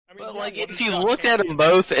But like, if you looked at them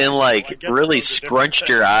both and like really scrunched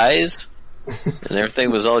your eyes, and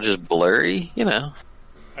everything was all just blurry, you know.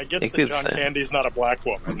 I get that John Candy's not a black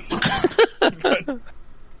woman. But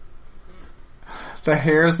the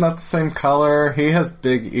hair is not the same color. He has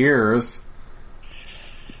big ears.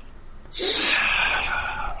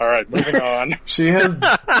 All right, moving on. She has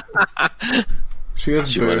She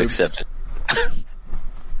wouldn't accept it.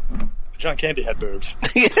 John Candy had boobs.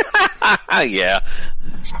 Yeah.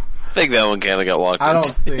 I think that one kind of got walked I into.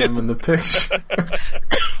 don't see him in the picture.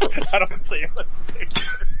 I don't see him in the picture.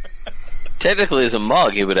 Technically, as a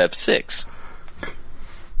mug, he would have 6.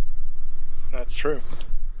 That's true.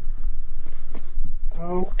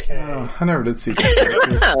 Okay. Oh, I never did see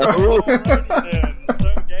that. Alrighty then,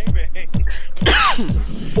 so gaming.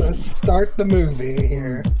 Let's start the movie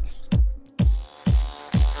here.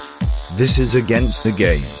 This is Against the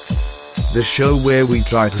Game, the show where we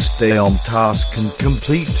try to stay on task and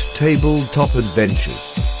complete tabletop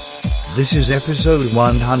adventures. This is episode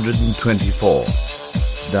 124.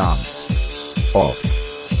 Dance Off.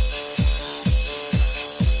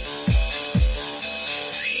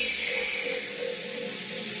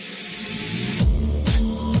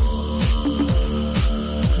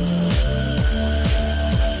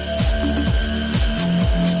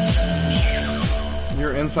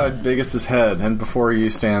 You're inside Biggis's head, and before you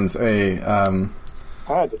stands a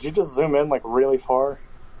Alright, did you just zoom in like really far?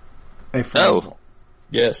 a friend. Oh.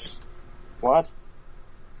 Yes. What?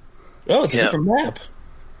 Oh, it's a Yeah. different map.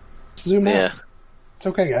 Zoom Yeah. out. It's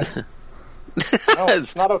okay, guys. No,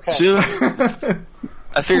 it's not okay. Soon,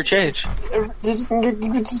 I fear change. That's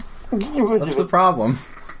the problem.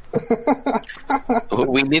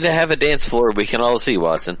 We need to have a dance floor we can all see,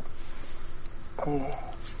 Watson.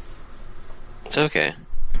 It's okay.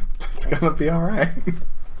 It's gonna be alright.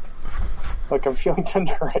 Look, I'm feeling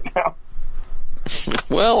tender right now.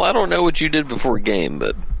 Well, I don't know what you did before game,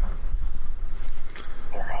 but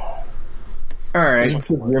Alright.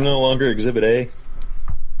 You're no longer Exhibit A.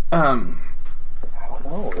 I don't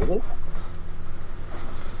know, is it?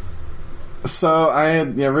 So I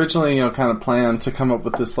had originally, kind of planned to come up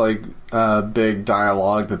with this big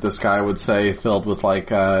dialogue that this guy would say, filled with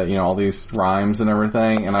all these rhymes and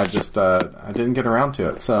everything, and I just I didn't get around to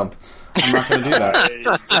it. So I'm not going to do that.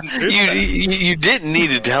 you didn't need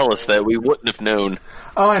to tell us that. We wouldn't have known.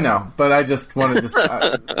 Oh, I know, but I just wanted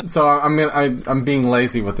to. So I'm being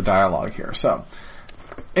lazy with the dialogue here. So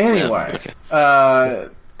anyway, Yeah, okay.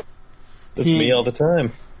 That's me all the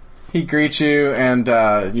time. He greets you, and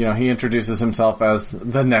he introduces himself as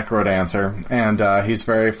the Necrodancer, and he's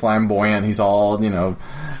very flamboyant. He's all dancing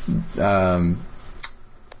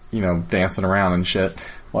around and shit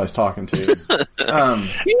while he's talking to you. As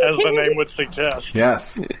the name would suggest.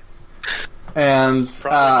 Yes, and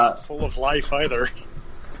Probably not full of life either.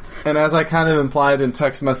 and as I kind of implied in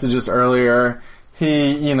text messages earlier,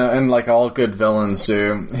 he, and like all good villains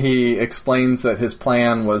do, he explains that his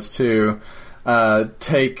plan was to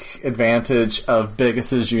take advantage of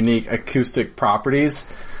Biggis's unique acoustic properties,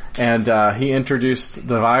 and he introduced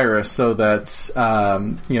the virus so that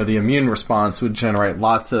the immune response would generate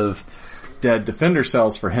lots of dead defender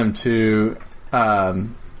cells for him to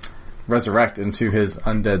resurrect into his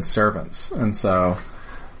undead servants. And so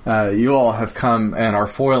you all have come and are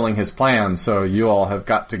foiling his plan, so you all have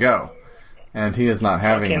got to go, and he is not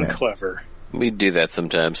having Fucking it. clever. We do that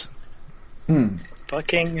sometimes.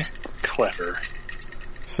 Fucking clever.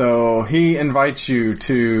 So he invites you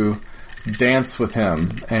to dance with him,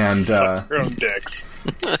 and Suck your own dicks.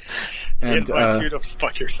 He and invites you to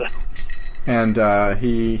fuck yourself. and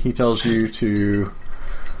he tells you to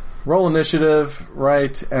roll initiative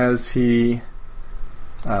right as he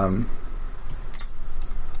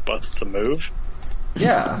Busts a move.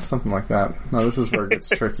 yeah, something like that. No, this is where it gets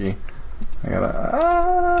tricky. I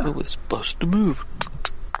gotta It was supposed to move.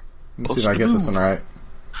 let me see if I get this one right.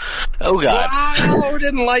 Oh God! Wow,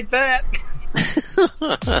 didn't like that.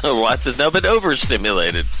 Watson's now been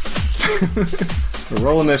overstimulated. So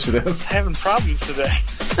roll initiative. Having problems today.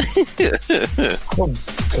 Oh,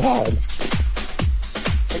 God.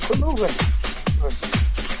 Hey, quit moving.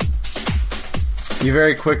 You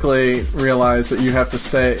very quickly realize that you have to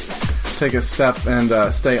take a step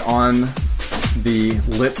and stay on the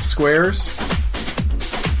lit squares.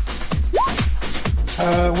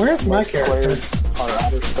 Where's my character? Squares are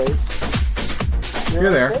outer space. You're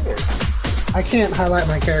there. I can't highlight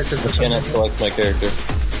my character for some Cannot reason. select my character.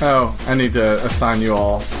 Oh, I need to assign you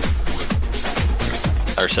all.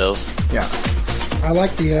 Ourselves. Yeah. I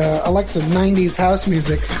like the 90s house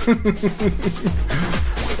music.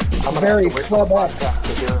 Very Club X.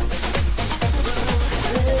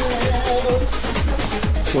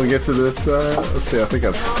 we'll get to this. Let's see. I think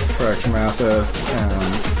that's correct. Mathis and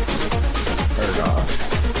Paragon.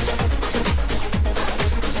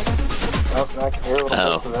 Oh, I can hear a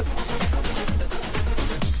little bit of it.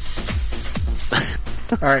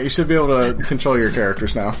 All right, you should be able to control your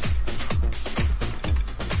characters now.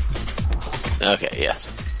 Okay,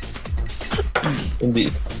 yes.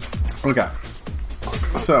 Indeed. Okay.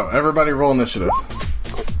 So, everybody roll initiative.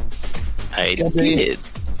 I did.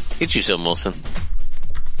 Get you some, Wilson.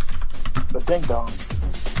 The ding dong.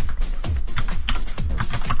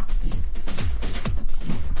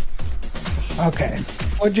 Okay.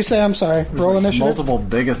 What'd you say? I'm sorry. Roll initiative. Multiple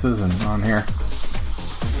biggesses on here.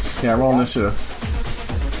 Yeah, roll initiative.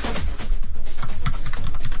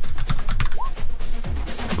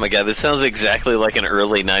 Oh my god, this sounds exactly like an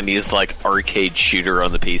early 90s like arcade shooter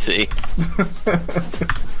on the PC.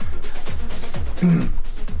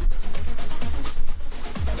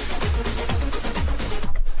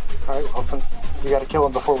 Alright, Wilson. You gotta kill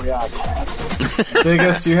him before we act.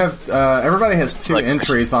 Biggest, you have, everybody has 2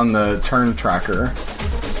 entries on the turn tracker.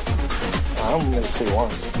 I'm gonna see one.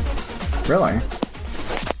 Really?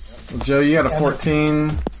 Well, Joe, you got a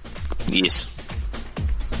 14. Yes.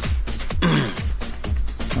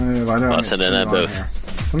 Why do I Austin need and I two on both. here?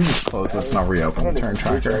 Let me just close this and I'll reopen the turn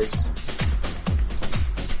tracker.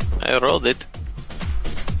 I rolled it.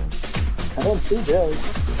 I don't see Joe's.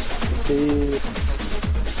 See.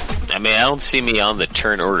 I mean, I don't see me on the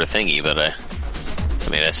turn order thingy, but I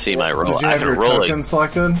see my roll. Did you I have can your roll token it.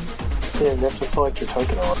 selected? Yeah, you have to select your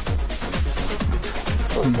token on.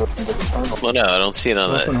 So it goes into the turn. Well, no, I don't see it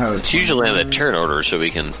on Wilson had the. it It's usually on the turn order, so we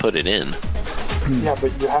can put it in. Yeah,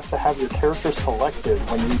 but you have to have your character selected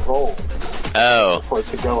when you roll Oh, for it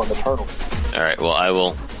to go on the turn. all right. Well, I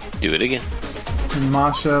will do it again.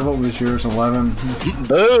 Masha, what was yours? 11?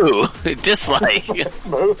 Boo! Dislike.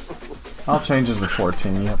 I'll change it to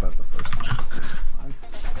 14. You have that the first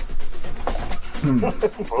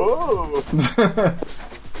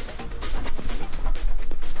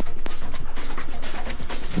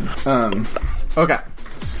time. Okay.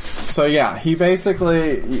 So yeah, he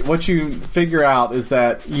basically, what you figure out is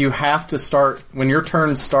that you have to start, when your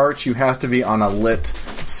turn starts, you have to be on a lit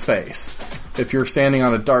space. If you're standing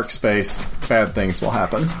on a dark space, bad things will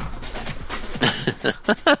happen.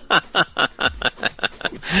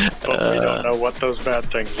 But we don't know what those bad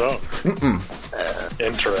things are.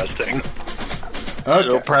 Interesting.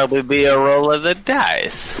 It'll Okay. probably be a roll of the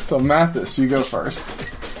dice. So Mathis, you go first.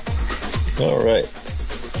 Alright.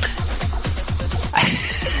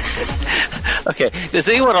 Okay, does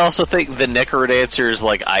anyone also think the Necrodancer's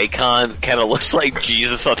like icon kind of looks like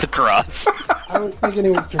Jesus on the cross? I was thinking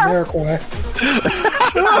it was Jamiroquai.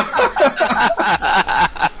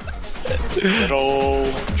 Good old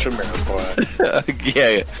Jamiroquai.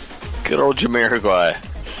 Yeah, good old Jamiroquai.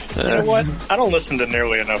 You know what? I don't listen to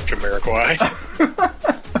nearly enough Jamiroquai.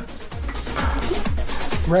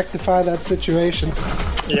 Rectify that situation.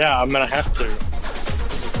 Yeah, I'm gonna have to.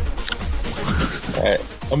 Alright.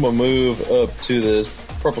 I'm gonna move up to this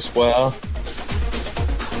purple square.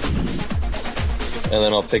 And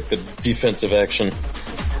then I'll take the defensive action.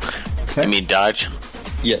 You mean dodge?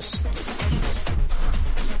 Yes.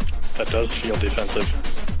 That does feel defensive.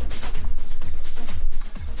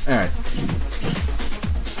 Alright.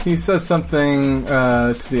 He says something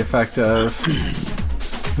to the effect of,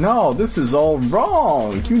 "No, this is all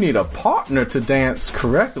wrong. You need a partner to dance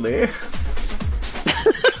correctly."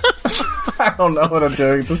 I don't know what I'm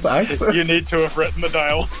doing with this accent. You need to have written the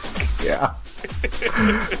dialogue. Yeah.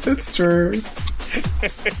 It's true.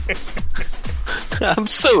 I'm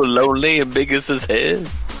so lonely and big as his head.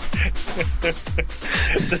 This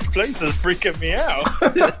place is freaking me out.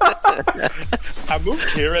 I moved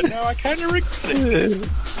here and now I kind of regret it.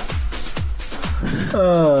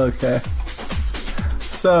 Okay.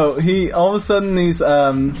 So all of a sudden these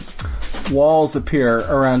walls appear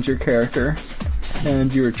around your character,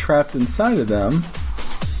 and you're trapped inside of them.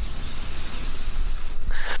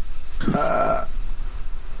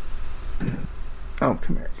 Oh,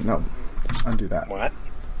 come here. No, undo that. What?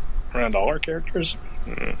 Around all our characters?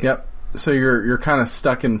 Yep. So you're kind of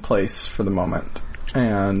stuck in place for the moment,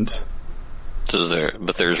 and So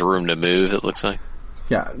there's room to move. It looks like.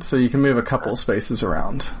 yeah. So you can move a couple spaces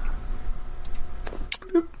around.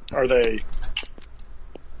 Are they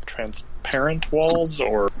transparent walls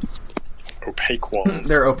or opaque walls?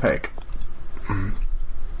 They're opaque.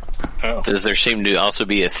 Oh. Does there seem to also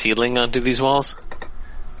be a ceiling onto these walls?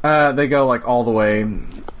 They go like all the way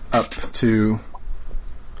up to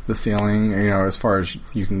the ceiling, as far as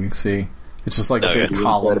you can see. It's just like Okay. big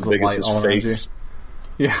columns of light all around you.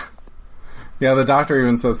 Yeah. Yeah, the doctor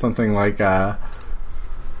even says something like,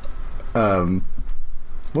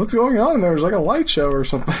 what's going on? There's like a light show or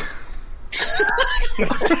something. His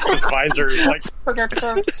visor is like,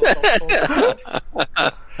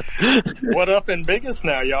 what up in Biggest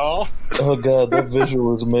now, y'all? Oh god, that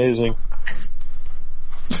visual is amazing.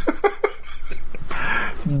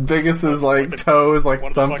 Biggest is like toes like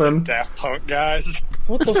One of the fucking thumping. Daft Punk guys.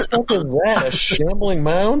 What the fuck is that? A shambling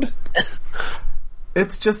mound?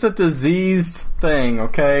 It's just a diseased thing,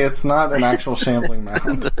 okay? It's not an actual shambling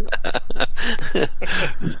mound.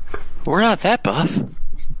 We're not that buff.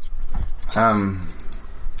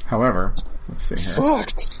 However, let's see here.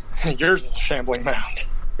 Fucked. Yours is a shambling mound.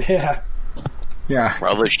 Yeah. Yeah, For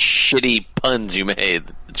all those shitty puns you made,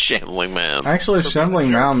 shambling man. actually, a shambling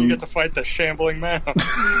You mound. get to fight the shambling mound.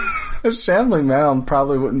 A shambling mound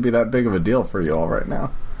probably wouldn't be that big of a deal for you all right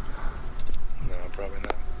now. No, probably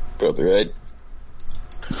not. Probably right.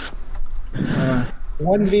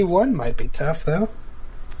 1v1 might be tough, though.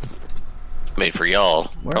 Made for y'all.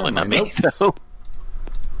 Where Probably are my not me, notes? though.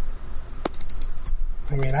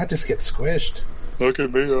 I mean, I just get squished. Look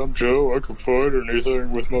at me, I'm Joe. I can fight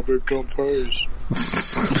anything with my big dumb face.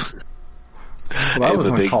 Well, that have was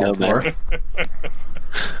a big uncalled for. dumb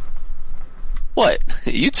What?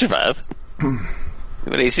 You'd survive. You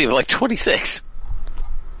have an AC of like 26.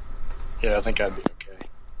 Yeah, I think I'd be okay.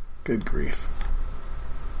 Good grief.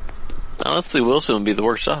 Honestly, Wilson would be the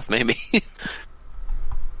worst off, maybe.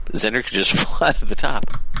 Xander could just fly to the top.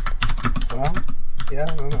 Well, yeah,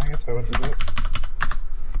 I guess I would do that.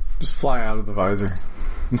 Just fly out of the visor.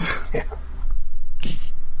 Yeah.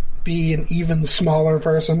 Be an even smaller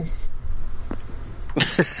person.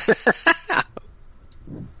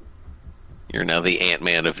 You're now the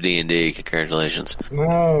Ant-Man of D&D. Congratulations.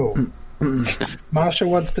 No. Masha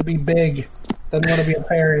wants to be big. Doesn't want to be a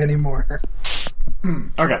parrot anymore.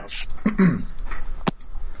 Okay.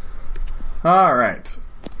 Alright.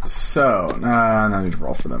 So, now I need to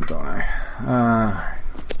roll for them, don't I? Alright.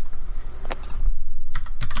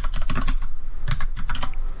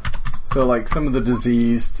 So, like, some of the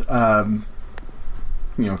diseased,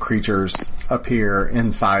 creatures appear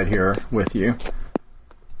inside here with you.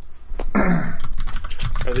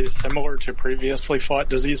 Are these similar to previously fought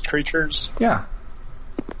diseased creatures Yeah.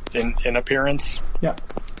 in appearance? Yep.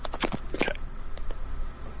 Okay.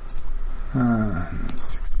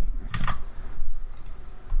 16.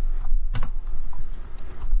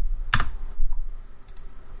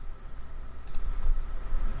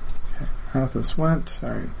 Okay, how this went.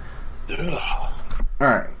 Alright.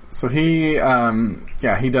 Alright. So he,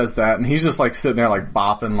 he does that, and he's just like sitting there like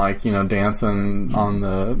bopping, like, dancing on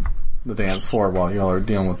the dance floor while y'all are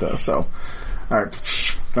dealing with this. So, alright.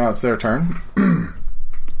 Now it's their turn.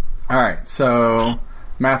 Alright, so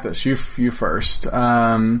Mathis, you first.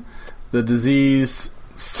 The disease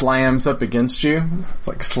slams up against you. It's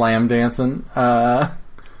like slam dancing.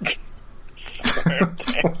 Slam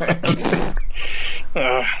dancing.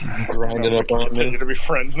 Grinding up on Continue me. to be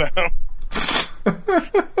friends now.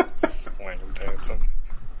 Slam dancing.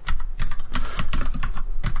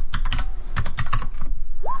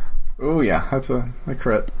 Oh yeah, that's a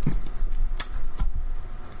crit.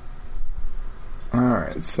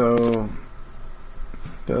 Alright, so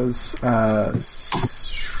does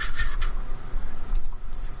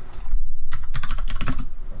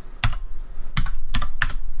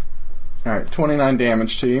alright, 29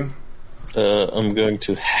 damage to you. I'm going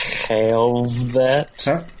to halve that.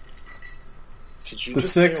 Okay. Did you The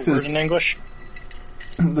just 6 say a word is- in English?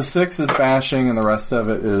 The 6 is bashing, and the rest of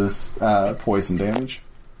it is poison damage.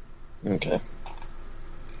 Okay.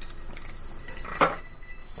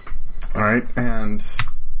 Alright, and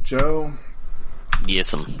Joe,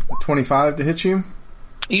 Yes'm. 25 to hit you?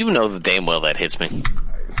 You know the damn well that hits me.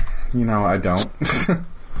 I don't.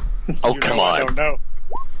 Oh, You come know, on. I don't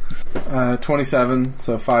know. 27,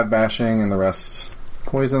 so 5 bashing, and the rest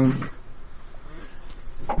poison.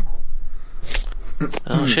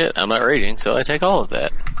 Oh, shit. I'm not raging, so I take all of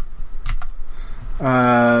that.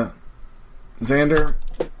 Xander,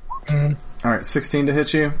 alright, 16 to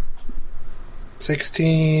hit you.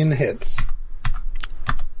 16 hits.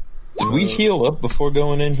 Did we heal up before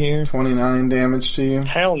going in here? 29 damage to you.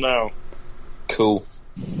 Hell no. Cool.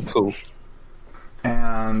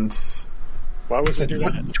 And, Why would it do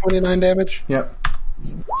that? 29 damage? yep.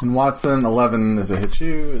 And Watson, 11 is a hit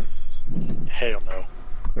you. Is Hell no.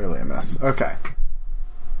 clearly a miss. Okay.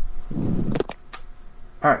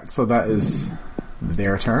 Alright, so that is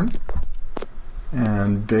their turn.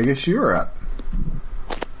 And Biggest, you are up.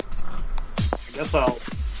 I guess I'll.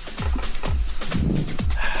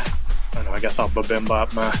 I don't know. I guess I'll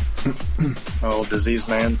babimbop my old disease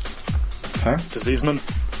man. Okay. Diseaseman.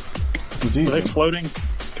 Disease. Are they floating?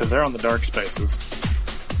 Because they're on the dark spaces.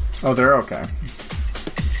 Oh, they're okay.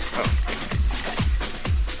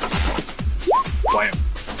 Blam.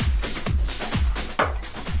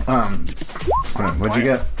 What'd you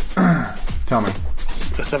get? Tell me.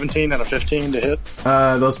 A 17 and a 15 to hit.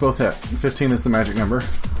 Those both hit. 15 is the magic number.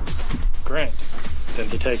 Great. Then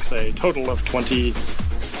he takes a total of 20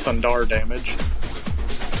 Thundar damage.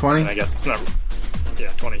 20? And I guess it's not...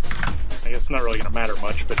 Yeah, 20. I guess it's not really going to matter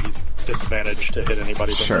much, but he's disadvantaged to hit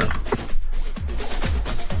anybody. Sure.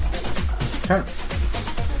 Okay.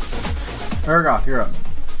 Aragoth, you're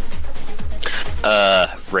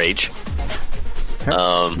up. Rage.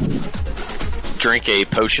 Okay. Drink a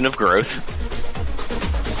potion of growth.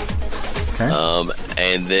 Okay.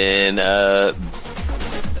 And then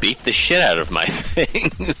beat the shit out of my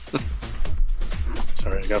thing.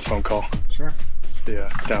 Sorry, I got a phone call. Sure. It's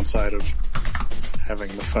the downside of having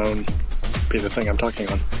the phone be the thing I'm talking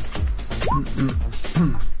on.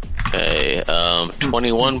 Okay,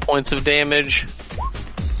 21 points of damage.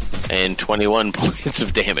 And 21 points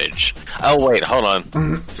of damage. Oh, wait, hold on.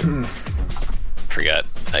 Forgot.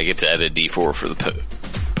 I get to add a d4 for the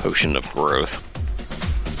potion of growth.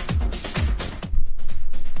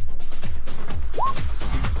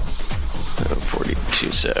 Oh,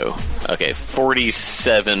 42, so... Okay,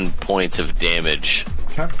 47 points of damage.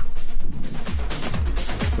 Okay.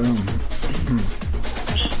 Boom.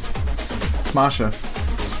 Masha.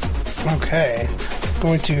 Okay.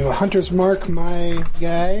 Going to Hunter's Mark my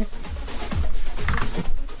guy.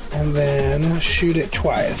 And then shoot it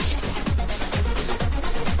twice.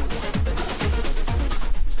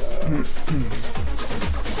 So,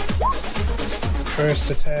 first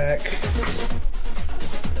attack.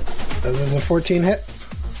 This is a 14 hit.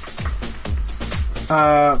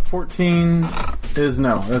 14 is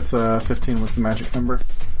no. That's 15 was the magic number.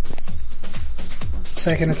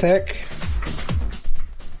 Second attack.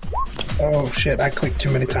 Oh shit, I clicked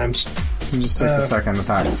too many times. You just take the second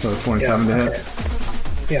attack, so 27 to hit.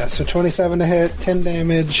 Yeah, so 27 to hit, 10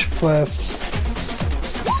 damage plus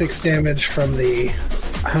 6 damage from the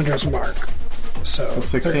Hunter's Mark. So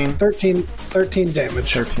 16? 13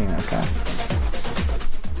 damage. 13, okay.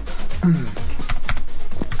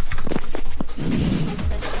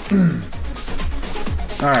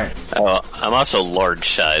 Alright. Oh, I'm also large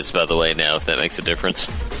size, by the way, now, if that makes a difference.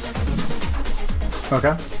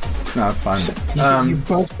 Okay. No, that's fine. You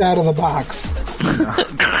bust out of the box.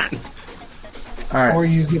 Alright. Or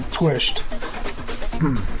you get squished.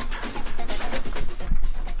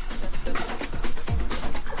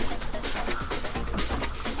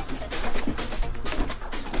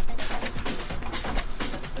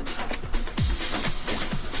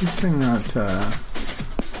 This thing not,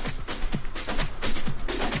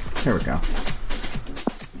 Here we go. I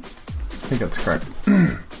think that's correct.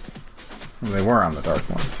 They were on the dark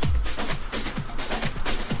ones.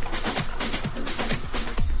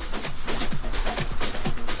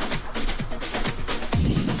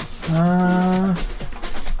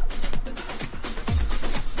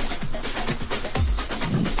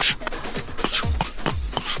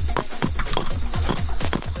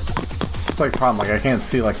 It's like a problem. Like I can't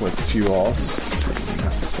see like what you all see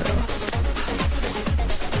necessarily.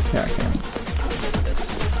 Yeah, I can.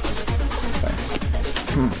 Okay.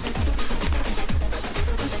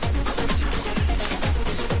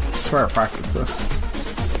 I swear I practiced this.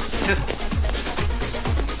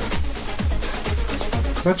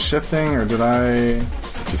 Is that shifting, or did I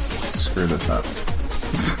just screw this up?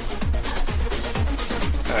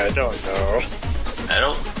 I don't know. I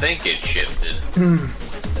don't think it shifted.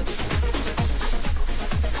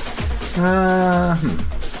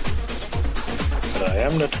 But I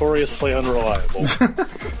am notoriously unreliable.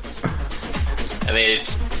 I mean,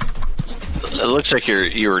 it looks like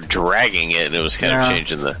you were dragging it, and it was kind of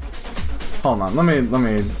changing the... Hold on, let me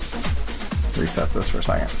reset this for a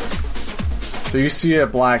second. So you see a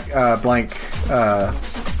blank.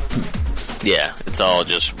 Yeah, it's all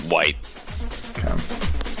just white. Okay.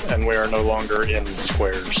 And we are no longer in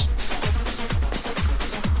squares.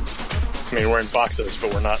 I mean, we're in boxes,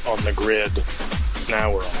 but we're not on the grid.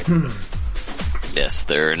 Now we're on the grid. Yes,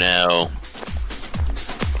 there are now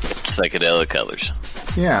psychedelic colors.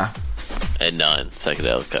 Yeah. And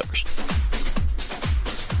non-psychedelic colors.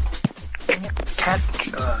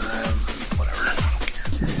 Whatever. I don't care.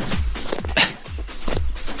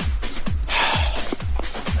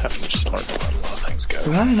 Have to just learn to let a lot of things go.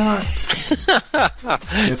 Did I not?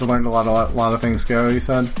 You have to learn to let a lot of things go, you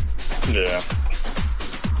said? Yeah.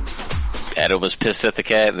 Adam was pissed at the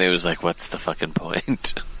cat, and he was like, what's the fucking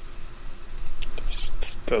point?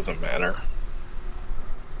 It doesn't matter.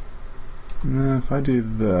 If I do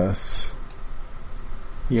this,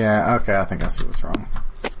 Yeah, okay, I think I see what's wrong.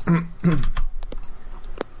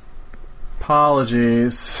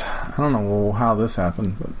 Apologies. I don't know how this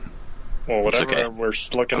happened, but... Well, whatever okay. we're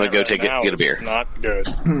looking I'm at gonna go right now get a beer. is not good.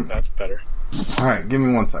 That's better. Alright, give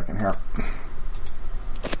me 1 second here.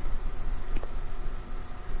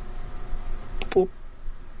 Boop.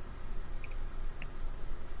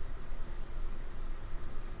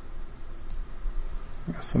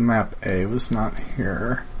 Yeah, so map A was not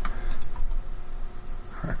here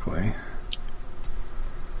correctly.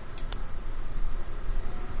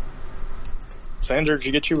 Xander, did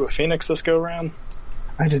you get you a Phoenix this go round?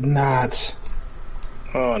 I did not.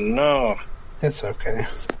 Oh no! It's okay.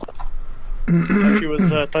 Thought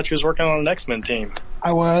you was working on an X-Men team.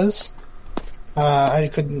 I was. I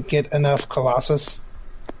couldn't get enough Colossus.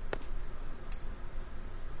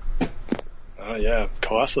 Oh yeah,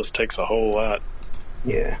 Colossus takes a whole lot.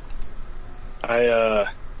 Yeah.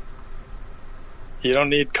 You don't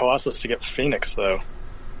need Colossus to get Phoenix though.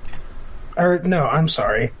 Or no, I'm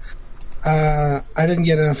sorry. I didn't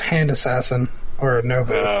get enough Hand Assassin or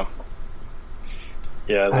Nova.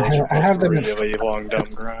 Yeah, those I have them at really long dumb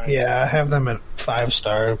grinds. Yeah, I have them at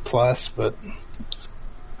 5-star plus, but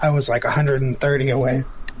I was like 130 away.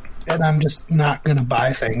 And I'm just not going to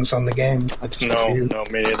buy things on the game. I just refuse. No,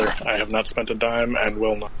 me neither. I have not spent a dime and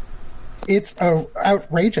will not. It's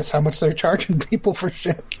outrageous how much they're charging people for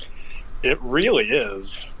shit. It really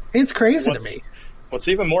is. It's crazy to me. What's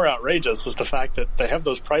even more outrageous is the fact that they have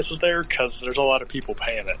those prices there because there's a lot of people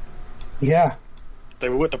paying it. Yeah.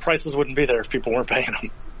 The prices wouldn't be there if people weren't paying them.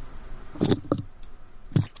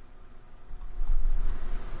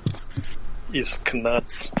 He's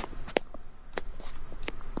nuts.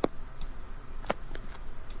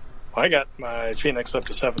 I got my Phoenix up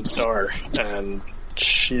to 7-star, and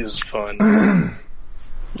she's fun.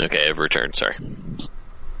 Okay, I've returned, sorry.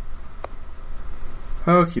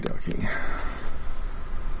 Okie dokie.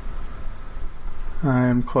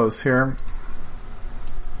 I'm close here.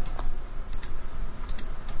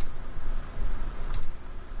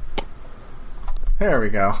 There we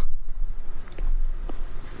go.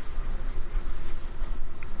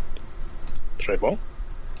 Très bon.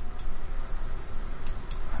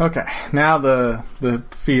 Okay, now the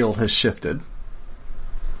field has shifted.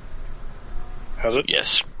 Has it?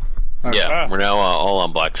 Yes. Okay. Yeah, we're now all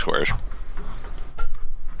on black squares.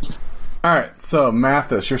 Alright, so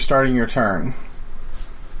Mathis, you're starting your turn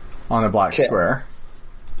on a black Okay. square.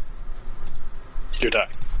 You die.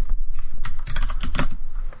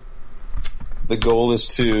 The goal is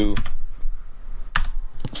to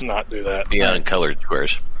Not do that. Yeah, on colored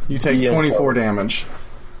squares. You take Yeah. 24 damage.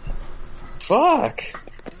 fuck.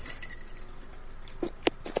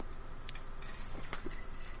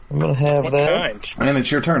 I'm gonna have What that. kind? And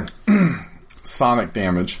it's your turn. Sonic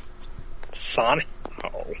damage. Sonic?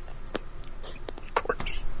 Oh. Of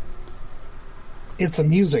course. It's a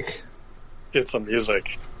music. It's a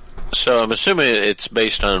music. So I'm assuming it's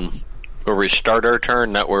based on where we start our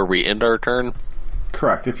turn, not where we end our turn.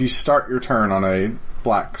 Correct. If you start your turn on a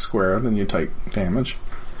black square, then you take damage.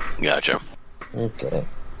 Gotcha. Okay.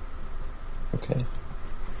 Okay.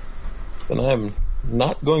 Then I'm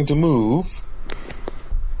not going to move.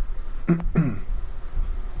 And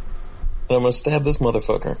I'm gonna stab this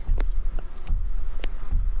motherfucker.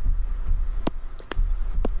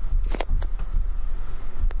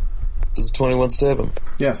 Does a 21 stab him?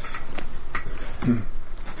 Yes.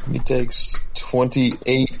 He takes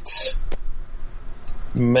 28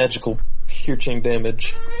 magical piercing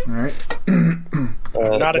damage. Alright.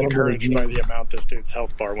 Not encouraged by the amount this dude's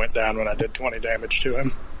health bar went down when I did 20 damage to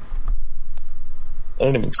him. I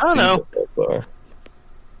didn't even see don't know. that bar.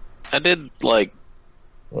 I did, like,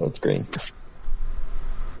 Oh, it's green.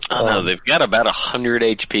 I don't know, they've got about 100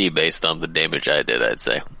 HP based on the damage I did, I'd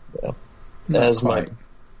say. Yeah. Not As my quite.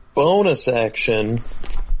 bonus action,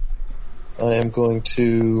 I am going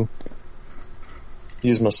to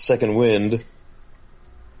use my second wind.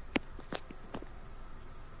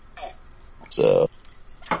 So,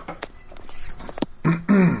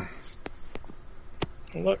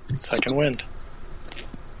 Look, second wind.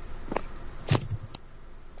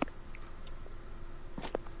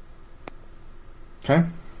 Okay.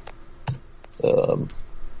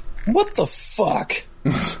 what the fuck?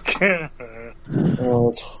 Oh,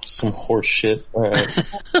 it's some horse shit. Alright.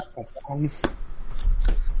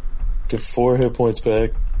 Get 4 hit points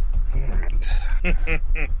back.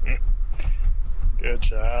 Good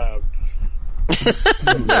job.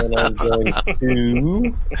 And then I'm going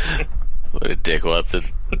to... What a dick, Watson.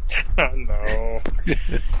 No.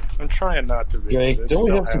 I'm trying not to be. Drake, It don't we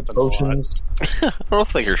still have some happens a lot. potions? I don't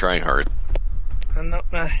think you're trying hard. I'm not,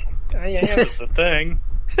 yeah, that's the thing.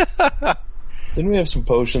 Didn't we have some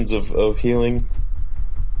potions of healing?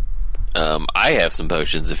 I have some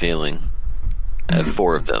potions of healing. I have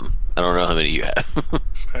 4 of them. I don't know how many you have.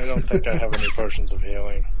 I don't think I have any potions of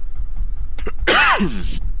healing.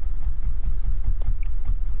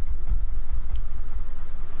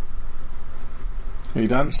 Are you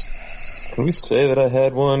done? Can we say that I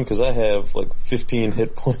had one? Because I have like 15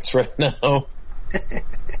 hit points right now.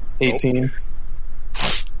 18.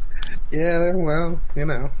 Yeah, well, you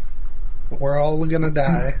know, we're all gonna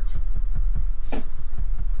die. All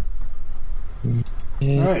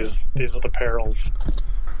right. These are the perils.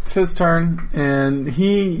 It's his turn, and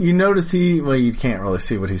you notice well, you can't really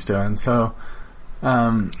see what he's doing, so,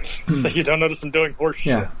 So you don't notice him doing horse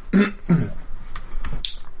shit. yeah.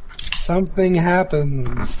 Something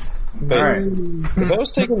happens. All right. If I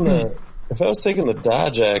was taking the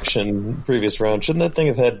dodge action previous round, shouldn't that thing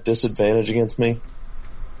have had disadvantage against me?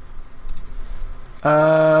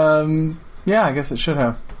 Yeah, I guess it should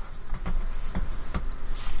have.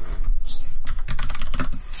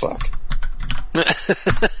 Fuck.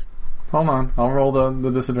 Hold on, I'll roll the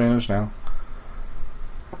disadvantage now.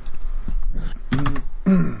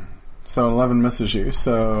 So 11 misses you,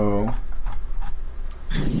 so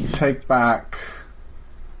take back...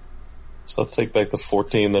 So I'll take back the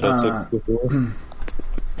 14 that I took before.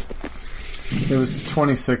 It was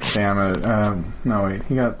 26 damage. No, wait.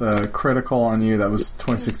 He got the critical on you. That was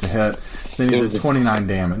 26 to hit. Then he did 29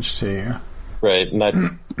 damage to you. Right, and I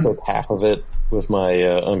took half of it with my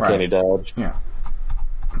uncanny dodge. Yeah.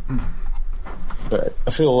 Alright,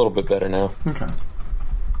 I feel a little bit better now. Okay.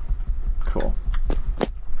 Cool.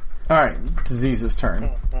 Alright, Disease's turn.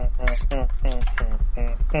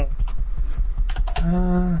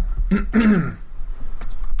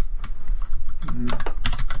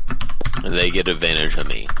 They get advantage on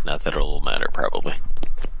me. Not that it'll matter, probably.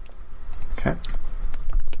 Okay.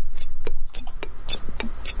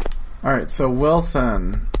 Alright, so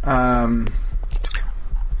Wilson.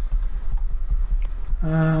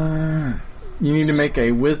 You need to make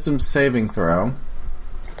a wisdom saving throw.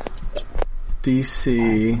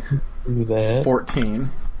 DC Do that. 14.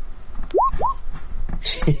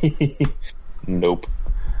 Nope.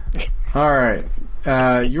 Alright.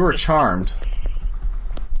 You were charmed.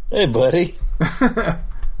 Hey, buddy. Gonna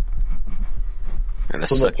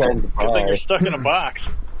suck your- Good thing you're stuck in a box.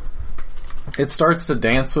 It starts to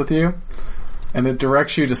dance with you, and it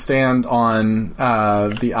directs you to stand on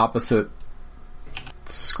the opposite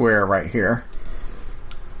square right here.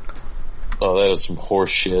 Oh, that is some horse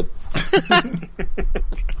shit.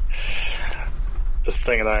 This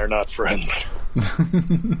thing and I are not friends.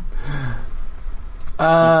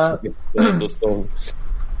 This thing.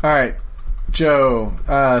 Alright, Joe,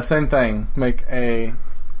 same thing. Make a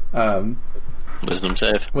Wisdom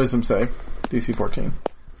save. wisdom save. DC 14.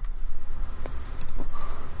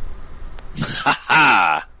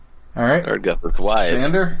 Ha Alright, ha! Got this wise.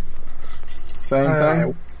 Xander? Same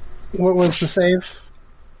thing? What was the save?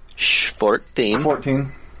 14.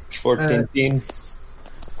 14. 14.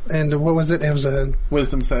 And what was it? It was a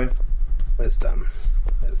Wisdom save. wisdom.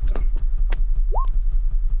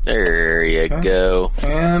 There you Okay. go.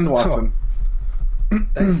 And Watson.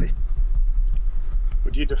 Daisy.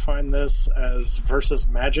 Would you define this as versus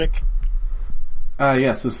magic?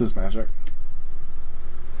 Yes, this is magic.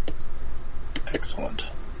 Excellent.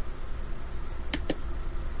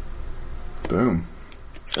 Boom.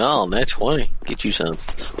 Oh, net 20. Get you some.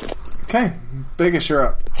 Okay, Biggest, you're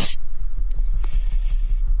up.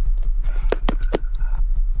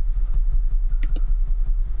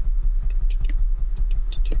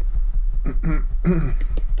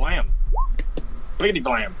 Blam. Bliggity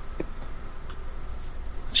blam.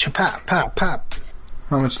 Pop, pop, pop.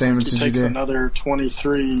 How much damage He did you takes do? another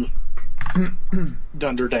 23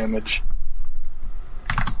 dunder damage.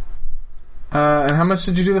 And how much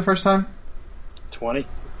did you do the first time? 20.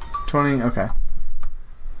 20? Okay.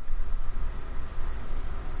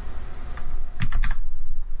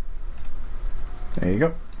 There you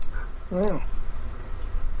go. Oh.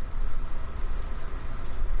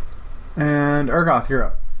 And Urgoth, you're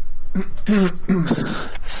up.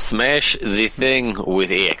 Smash the thing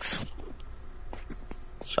with X.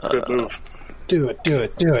 Good move. Do it.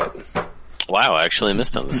 Wow, I actually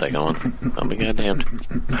missed on the second one. I'll be goddamned.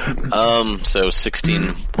 So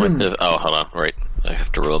 16 points of... Oh, hold on. Right. I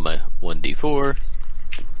have to roll my 1d4.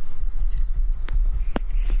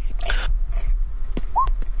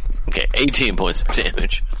 Okay, 18 points of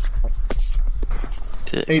damage.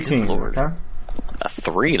 18, Lord. okay? A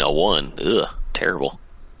 3 and a 1. Ugh, terrible.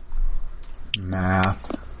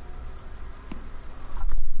 Math.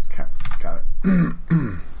 Okay, got it.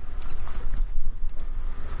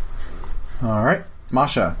 Alright,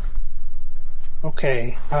 Masha.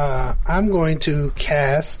 Okay, I'm going to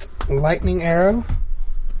cast Lightning Arrow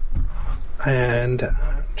and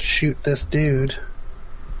shoot this dude.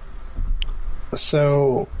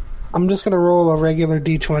 So, I'm just going to roll a regular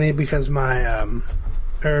d20 because my,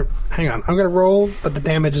 hang on, I'm going to roll, but the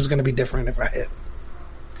damage is going to be different if I hit.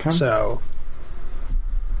 Okay. So,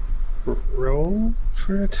 roll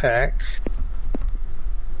for attack.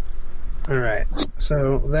 Alright,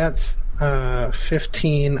 so that's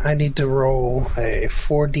 15. I need to roll a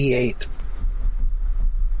 4d8.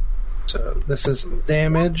 So this is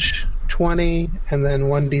damage, 20, and then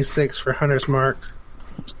 1d6 for Hunter's Mark.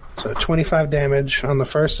 So 25 damage on the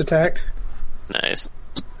first attack. Nice.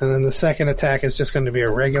 And then the second attack is just going to be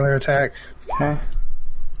a regular attack. Okay.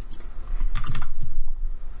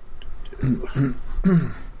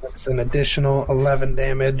 That's an additional 11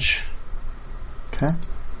 damage. Okay.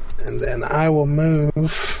 And then I will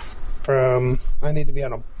move from... I need to be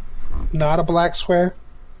on not a black square.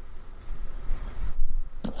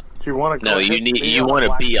 You want to? No, you want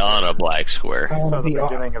to be on a black square. I want So to the be on...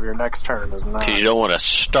 beginning of your next turn is not. Because you don't want to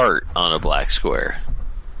start on a black square.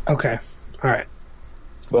 Okay. Alright.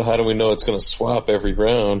 But how do we know it's going to swap every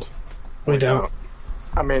round? We don't.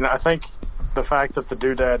 I mean, I think the fact that the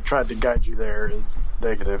doodad tried to guide you there is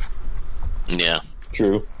negative. Yeah.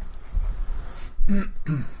 True.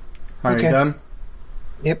 Are Okay. you done?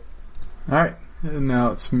 Yep. Alright, and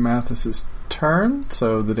now it's Mathis's turn,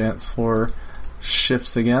 so the dance floor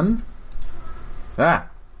shifts again. Ah!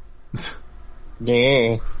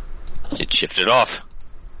 Yeah. It shifted off.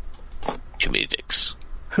 Too many dicks.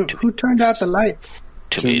 Who turned out the lights?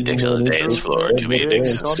 Too many dicks on the dance floor. Too many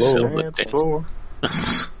dicks On the filled with dance dance. floor.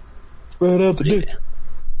 Spread out the dick.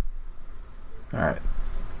 Alright.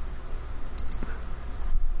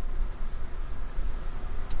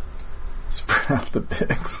 Spread out the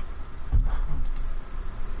dicks.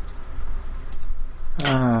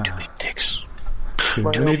 Too many dicks. Too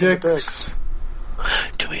Spread many out the dicks.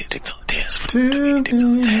 Too many dicks on the dance floor. Too many dicks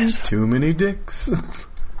on the dance floor. Too many dicks.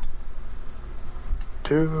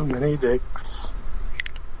 Too many dicks.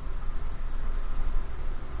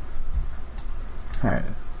 Alright.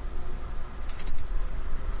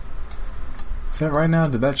 Is that right now?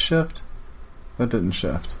 Did that shift? That didn't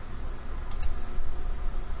shift.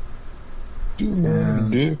 Too many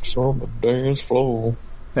dicks on the dance floor.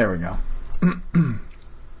 There we go.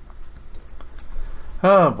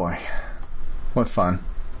 Oh boy. What fun.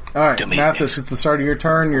 Alright, Dummy Mathis, dicks. it's the start of your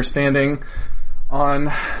turn. You're standing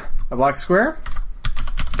on a black square.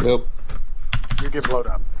 Yep. You get blowed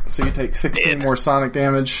up. So you take 16 more sonic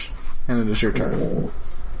damage, and it is your turn.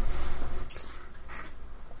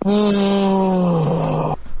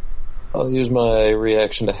 I'll use my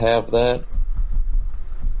reaction to have that.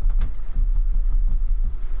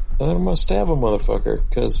 And then I'm gonna stab a motherfucker,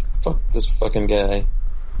 because fuck this fucking guy.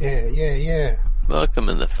 Yeah. Welcome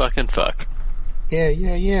in the fucking fuck.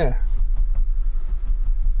 Yeah.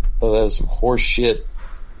 Oh, that is some horse shit.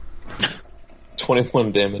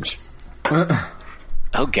 21 damage.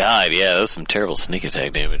 Oh god, yeah, that was some terrible sneak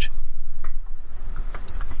attack damage.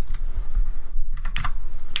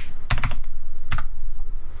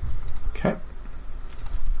 Okay.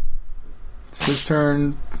 It's his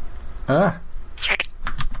turn. Ah.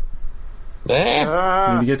 Need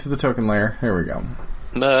to get to the token layer. Here we go.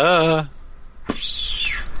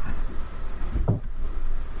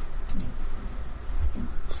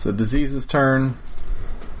 It's the disease's turn.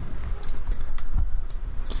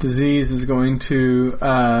 Disease is going to,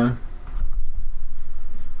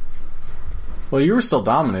 well, you were still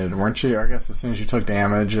dominated, weren't you? I guess as soon as you took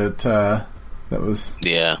damage, that was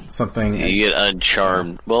Yeah. something. You get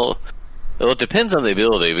uncharmed. Well, it depends on the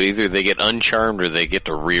ability. But either they get uncharmed or they get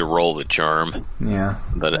to re-roll the charm. Yeah.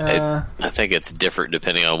 But I think it's different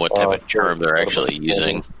depending on what type of charm they're actually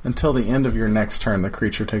using. Until the end of your next turn, the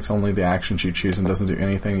creature takes only the actions you choose and doesn't do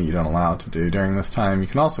anything that you don't allow it to do. During this time, you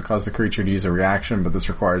can also cause the creature to use a reaction, but this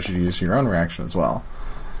requires you to use your own reaction as well.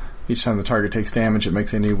 Each time the target takes damage, it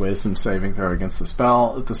makes a new wisdom saving throw against the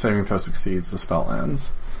spell. If the saving throw succeeds, the spell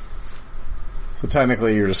ends. So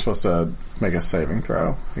technically, you're just supposed to make a saving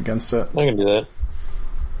throw against it. I can do that.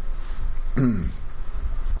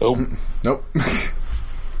 Nope. Oh,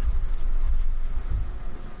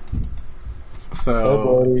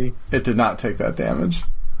 So, buddy. it did not take that damage.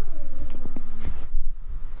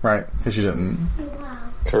 Right, because you didn't.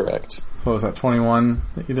 Correct. What was that, 21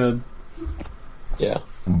 that you did? Yeah.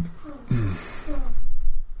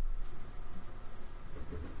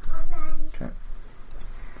 Okay.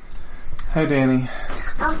 Hi, Danny.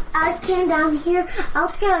 I came down here. I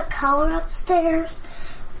was gonna color upstairs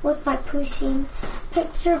with my pushing,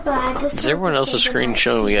 picture, but I just. Is everyone else's screen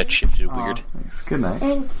showing we got shifted weird? Aw, thanks. Good night.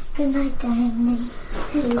 And good night, Danny.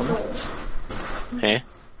 Hey?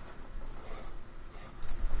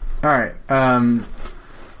 Alright,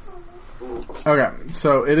 okay,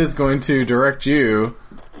 so it is going to direct you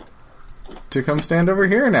to come stand over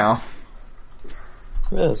here now.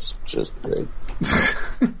 That's just great.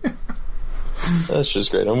 That's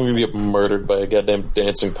just great. I'm gonna get murdered by a goddamn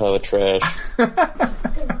dancing pile of trash.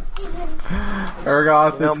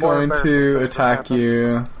 Ergoth is going to attack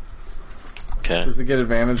you. Okay. Does it get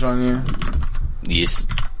advantage on you? Yes.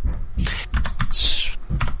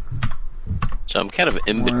 So I'm kind of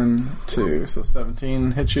in. 1, 2, so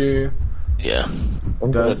 17 hits you. Yeah.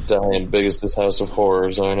 I'm Does- gonna die in biggest house of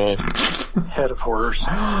horrors, aren't I? Head of horrors.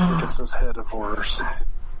 I think it says head of horrors.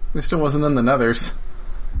 It still wasn't in the nethers.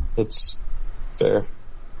 It's fair.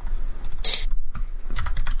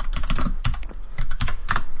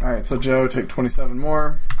 Alright, so Joe, take 27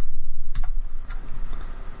 more.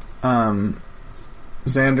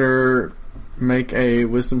 Xander, make a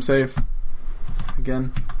wisdom save.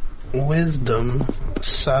 Again. Wisdom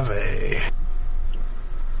save.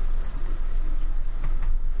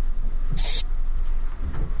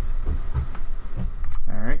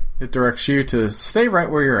 Alright, it directs you to stay right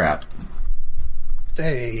where you're at.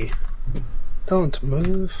 Stay. Don't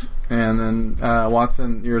move. And then,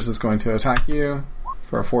 Watson, yours is going to attack you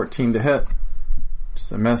for a 14 to hit.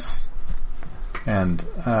 Just a miss. And,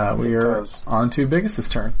 we are does. on to Biggis's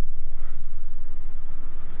turn.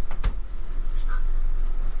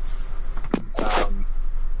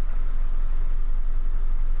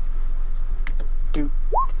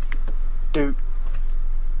 Dude.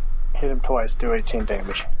 Hit him twice, do 18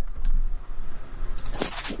 damage.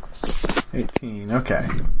 18, okay.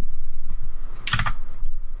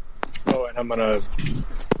 Oh, and I'm gonna...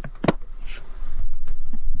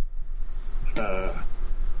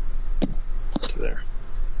 to there.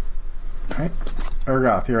 Alright.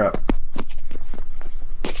 Ergoth, you're up.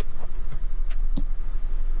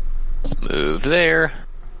 Move there.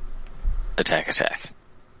 Attack.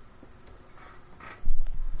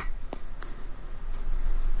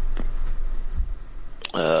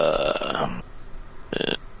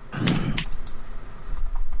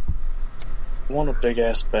 Want a big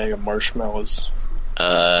ass bag of marshmallows.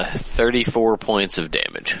 34 points of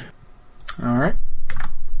damage. Alright.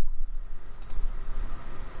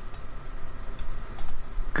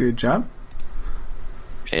 Good job.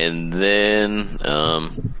 And then,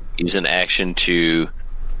 use an action to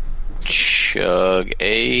chug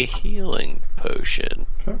a healing potion.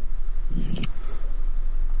 Okay.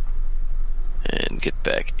 And get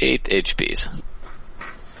back 8 HPs.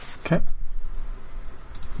 Okay.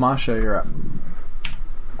 Masha, you're up.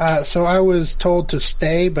 So I was told to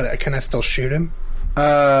stay, but can I still shoot him?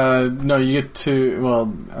 No, you get to,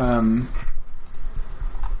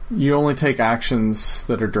 you only take actions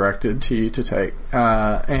that are directed to you to take.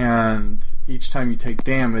 And each time you take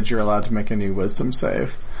damage, you're allowed to make a new wisdom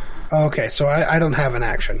save. Okay, so I don't have an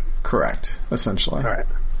action. Correct, essentially. Alright.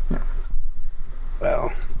 Yeah.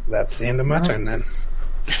 Well, that's the end of my turn then.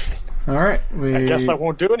 Alright, I guess I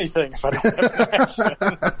won't do anything if I don't have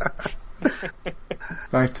an action.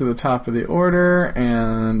 back to the top of the order,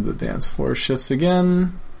 and the dance floor shifts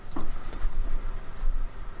again.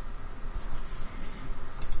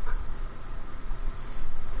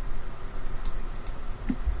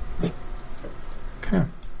 Okay.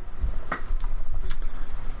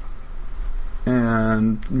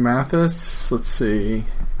 And Mathis, let's see.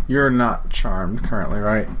 You're not charmed currently,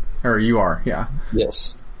 right? Or you are, yeah.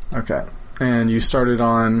 Yes. Okay. And you started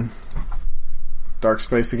on Dark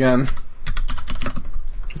Space again.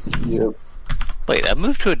 Yep. Wait, I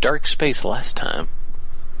moved to a dark space last time.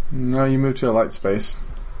 No, you moved to a light space.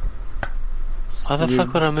 Why the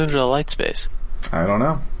fuck would I move to a light space? I don't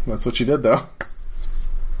know. That's what you did, though.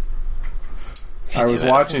 I Can't was do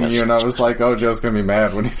that. watching you, and I was like, "Oh, Joe's gonna be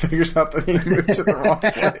mad when he figures out that he moved to the wrong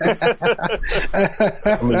place."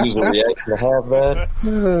 I'm gonna use a reaction to have that.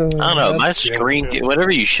 I don't know, my screen,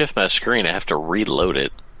 whenever you shift my screen, I have to reload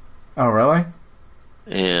it. Oh, really?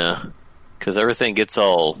 Yeah. Because everything gets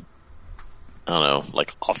all, I don't know,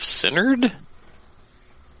 like off-centered?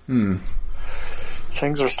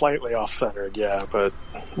 Things are slightly off-centered, yeah, but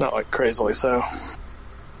not like crazily so.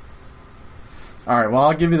 All right. Well,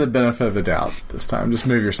 I'll give you the benefit of the doubt this time. Just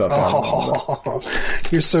move yourself down. a little bit. Oh,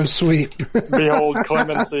 you're so sweet. Behold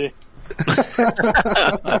clemency.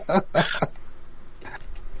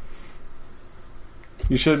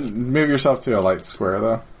 You should move yourself to a light square,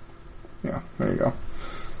 though. Yeah, there you go.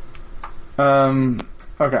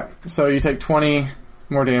 Okay, so you take 20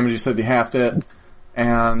 more damage. You said you halved it.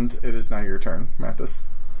 And it is now your turn, Mathis.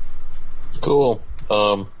 Cool.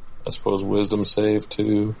 I suppose wisdom save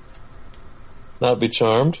to not be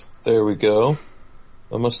charmed. There we go.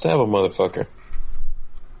 I'm gonna stab a motherfucker.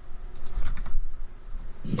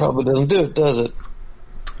 Probably doesn't do it, does it?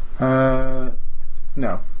 No.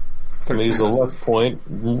 I'm gonna use a luck misses. point,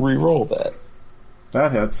 re-roll that.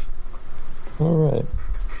 That hits. Alright.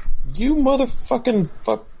 You motherfucking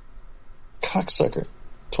fuck cocksucker.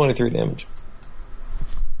 23 damage.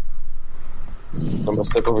 I'm gonna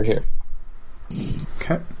step over here.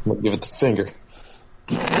 Okay. I'm gonna give it the finger.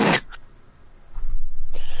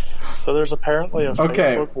 So there's apparently a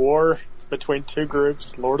Okay. Facebook war between two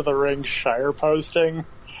groups, Lord of the Rings Shire posting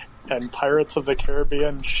and Pirates of the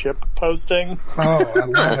Caribbean ship posting. Oh, I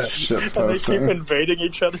love it. Shit And they keep posting. invading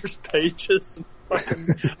each other's pages and fucking,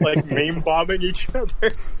 like, meme bombing each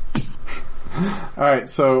other. Alright,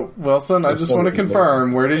 so, Wilson, I just want to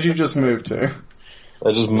confirm, where did you just move to?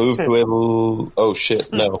 I just moved to a little... Oh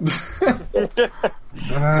shit, no.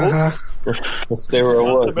 Uh-huh. Stay where I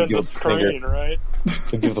Must was. have been Give the the finger. screen, right?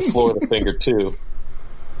 To give the floor the finger too.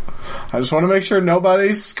 I just want to make sure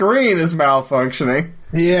nobody's screen is malfunctioning.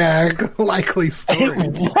 Yeah, likely story.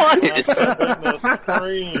 What? Must have been the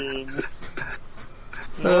screen.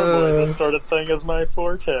 Normally, this sort of thing is my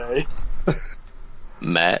forte.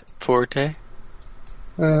 Matt Forte?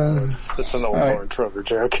 It's an old Alright. Lord Trover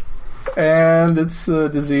joke. And it's the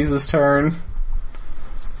disease's turn.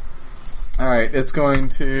 Alright, it's going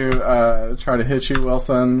to try to hit you,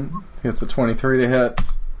 Wilson. It's a 23 to hit.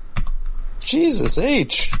 Jesus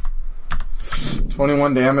H.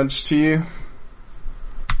 21 damage to you.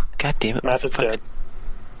 God damn it. Math is motherfucker.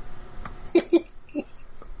 dead.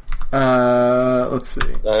 Let's see.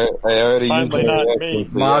 I already used Finally my not reaction, me.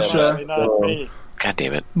 so Masha. yeah, Finally not me. God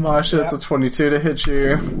damn it. Masha, it's a 22 to hit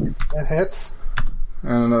you. That hits.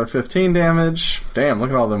 And another 15 damage. Damn, look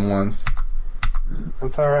at all them ones.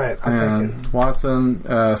 That's alright. I'll take it. And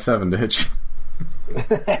Watson, 7 to hit you.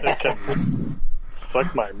 It can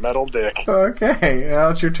suck my metal dick. Okay, now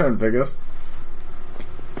it's your turn, Biggest.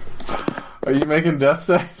 Are you making death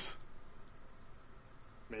saves?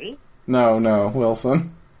 Me? No,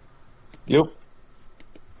 Wilson. Yep.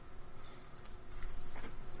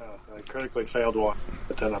 Oh, I critically failed one,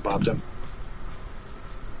 but then I bopped him.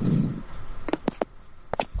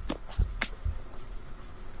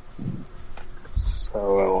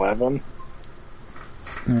 So 11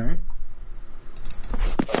 Alright.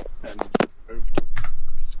 and moved.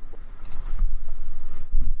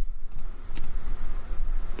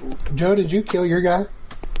 Joe, did you kill your guy?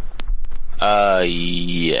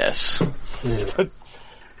 Yes.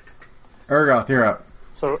 Urgoth, you're up.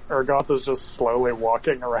 So Urgoth is just slowly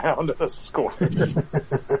walking around in a square.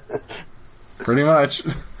 Pretty much.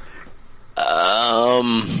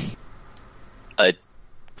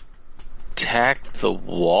 Attack the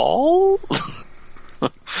wall?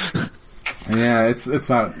 Yeah, it's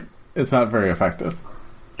not very effective.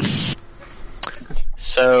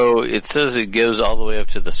 So it says it goes all the way up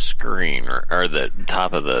to the screen or the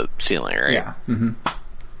top of the ceiling, right? Yeah. Mm-hmm.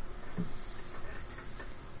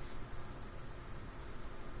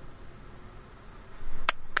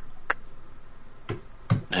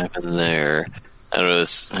 What happened there? I don't know.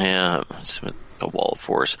 It's a wall of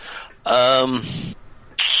force.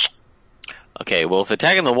 Okay, well, if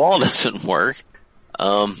attacking the wall doesn't work,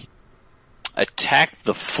 attack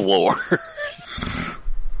the floor.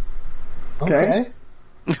 Okay.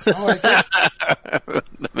 I like it. I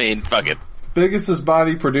mean, fuck it. Bigust's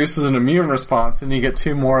body produces an immune response, and you get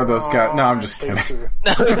 2 more of those guys. No, I'm just kidding.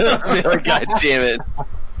 God damn it.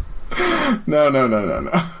 No.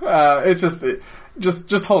 It's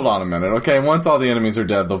just hold on a minute, okay? Once all the enemies are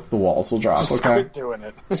dead, the walls will drop, okay? Quit doing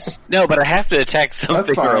it. No, but I have to attack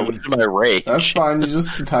something or I'll fine. lose my rage. That's fine. You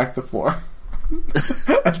just attack the floor.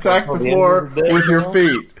 Attack the floor with your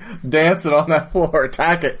feet. Dance it on that floor.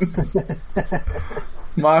 Attack it.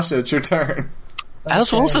 Masha, it's your turn.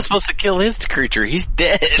 How's Wilson supposed to kill his creature? He's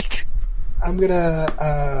dead. I'm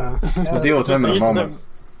gonna We'll deal with him in a moment.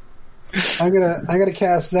 I'm gonna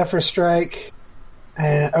cast Zephyr Strike.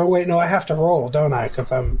 And oh wait, no, I have to roll, don't I?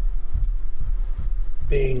 Because I'm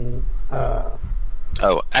being. Oh,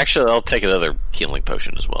 actually, I'll take another healing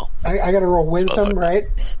potion as well. I got to roll Wisdom, right?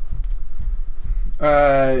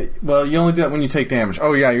 Well, you only do that when you take damage.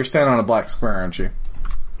 Oh yeah, you're standing on a black square, aren't you?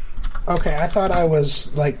 Okay, I thought I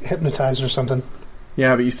was like hypnotized or something.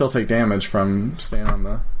 Yeah, but you still take damage from staying on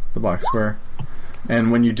the black square.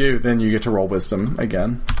 And when you do, then you get to roll Wisdom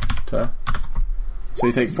again. So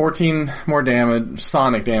you take 14 more damage,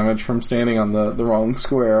 sonic damage, from standing on the wrong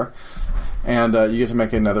square. And you get to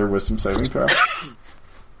make another Wisdom saving throw.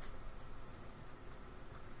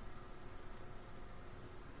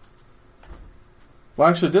 Well,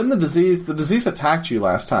 actually, didn't the disease attacked you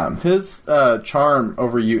last time? His charm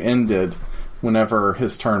over you ended whenever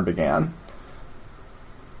his turn began.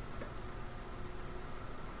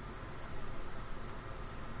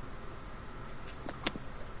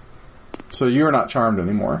 So you are not charmed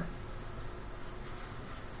anymore.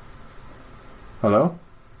 Hello?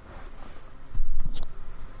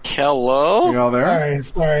 Hello? You all there?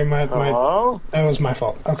 Sorry, my Hello? that was my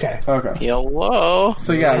fault. Okay. Okay. Hello?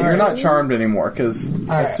 So yeah, you're not charmed anymore, because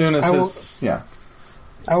right. as soon as I will- his... Yeah.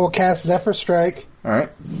 I will cast Zephyr Strike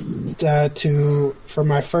Alright. for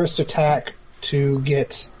my first attack to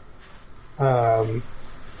get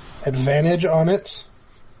advantage on it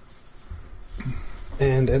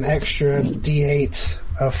and an extra D8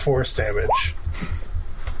 of force damage.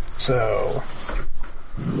 So,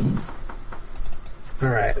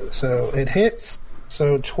 alright, so it hits,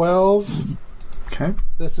 so 12, Okay.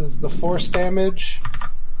 this is the force damage,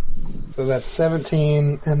 so that's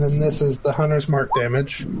 17, and then this is the Hunter's Mark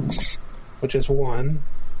damage, which is 1.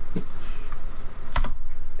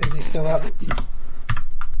 Is he still up?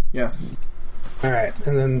 Yes. Alright,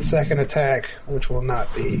 and then second attack, which will not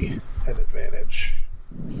be at advantage.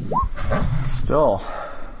 Still.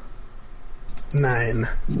 9.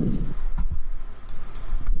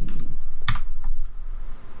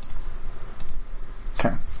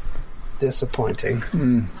 Okay.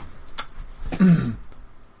 Disappointing.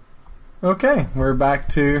 Okay, we're back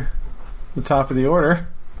to the top of the order.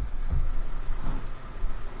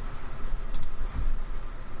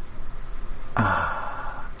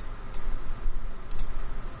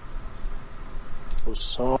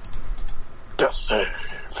 So, death save.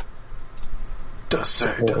 Does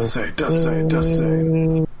say.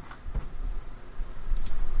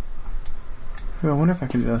 I wonder if I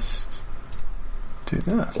can just do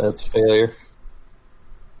this. That's failure.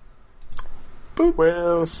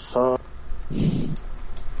 Wilson.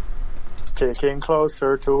 Taking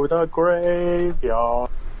closer to the graveyard.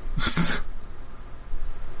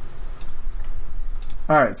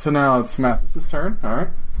 Alright, so now it's Mathis' turn. Alright.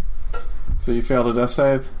 So you failed a death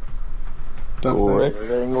save? Death Correct. save.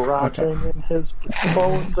 Living, rotting in his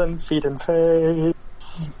bones and feet and face.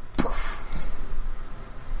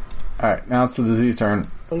 Alright, now it's the disease turn.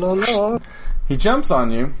 La, la. He jumps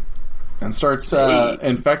on you and starts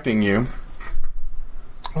infecting you.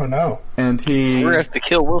 Oh no. And he We're gonna have to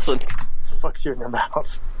kill Wilson. Fucks you in your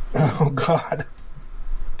mouth. Oh god.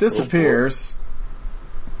 disappears.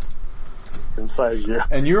 Inside you.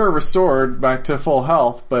 And you are restored back to full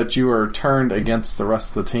health, but you are turned against the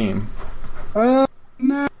rest of the team. No.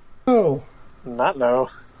 Not no.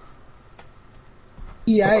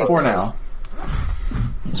 Yikes. For now.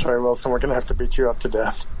 Sorry, Wilson, we're gonna have to beat you up to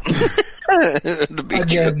death. To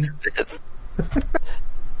beat you up Again. to death.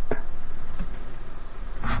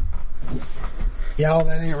 Y'all,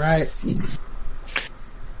 that ain't right.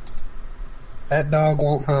 That dog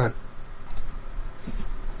won't hunt.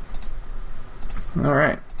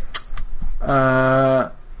 Alright.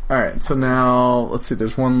 Alright, so now, let's see,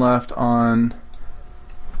 there's one left on...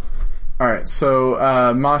 Alright,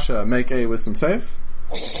 so, Masha, make a wisdom save.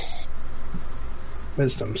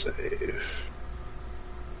 Wisdom save.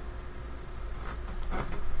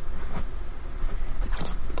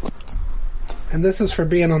 And this is for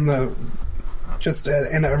being on the... just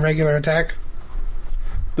in a regular attack?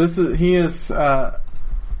 He is trying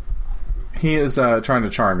to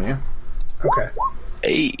charm you. Okay.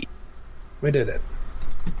 Hey. We did it.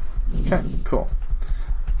 Okay, cool.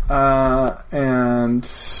 And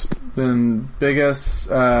then Biggest,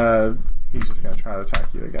 he's just gonna try to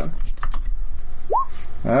attack you again.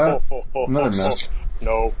 That's another miss.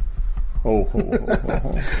 No. Oh.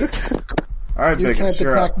 Alright, You Biggest, can't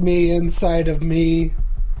you're attack up. me inside of me.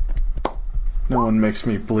 No one makes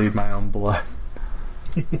me bleed my own blood.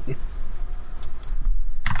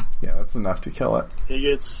 Yeah, that's enough to kill it. He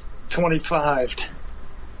gets 25'd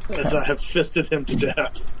as I have fisted him to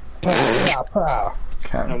death. Pow, pow.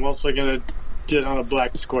 Okay. I'm also gonna do it on a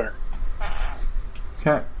black square.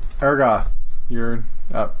 Okay. Ergoth, you're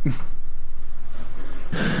up.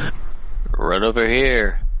 Run over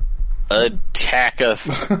here. Attack a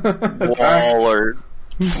wall or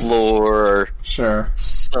floor or Sure.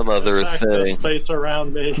 some other Attack the thing. space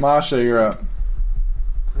around me. Masha, you're up.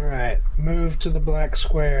 Alright, move to the black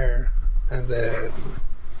square, and then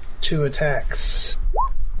 2 attacks.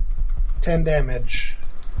 10 damage.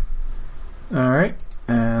 Alright.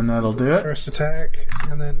 And that'll do it. First attack,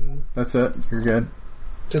 and then That's it. You're good.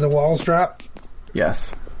 do the walls drop?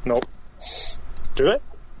 Yes. Nope. Do it?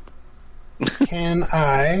 Can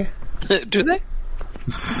I Do they? hit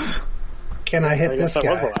I guess this that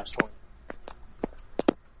was the guy? last one.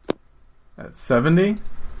 At 70?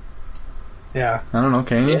 Yeah. I don't know,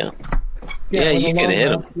 can you? Yeah. Yeah, with you a can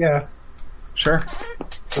hit longbow. him. Yeah. Sure.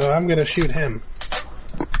 So I'm gonna shoot him.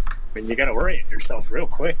 I mean, you gotta orient yourself real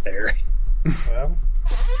quick there. Well,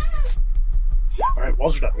 Alright,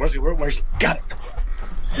 Walter done. Where's he? Got it!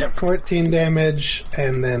 14 damage,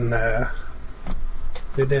 and then the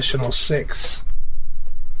additional 6.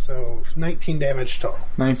 So 19 damage total.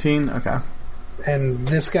 19? Okay. And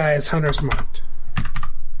this guy is Hunter's Marked.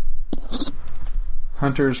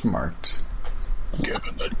 Hunter's marked.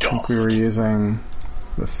 Given the I think dog. we were using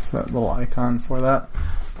that little icon for that.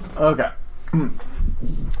 Okay.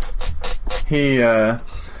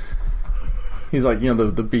 He's like,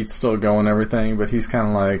 the beat's still going and everything, but he's kind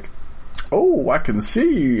of like, oh, I can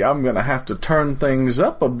see I'm going to have to turn things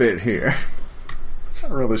up a bit here. I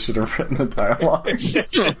really should have written the dialogue.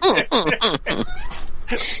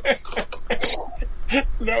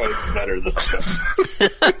 No, it's better this time.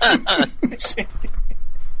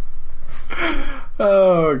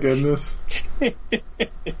 Oh, goodness.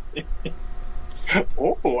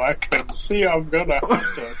 Oh, I can see I'm gonna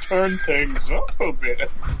have to turn things up a bit.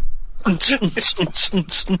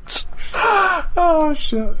 Oh,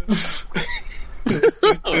 shit.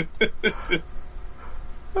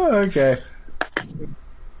 Okay.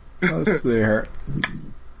 Let's see here.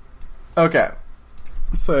 Okay.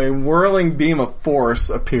 So a whirling beam of force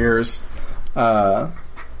appears Oh,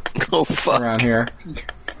 fuck. around here.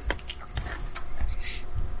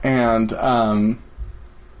 And,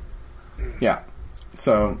 yeah.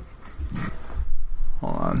 So,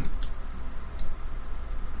 hold on.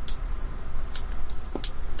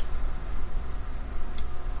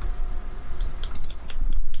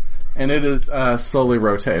 And it is slowly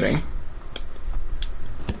rotating.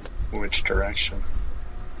 Which direction?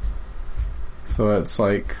 So it's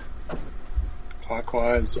like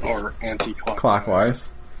Clockwise or anti-clockwise? clockwise.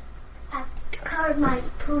 I colored my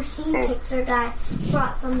Pusheen picture that I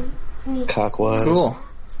brought from me. Cockwise. Cool.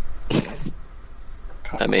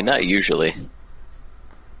 I mean, not usually.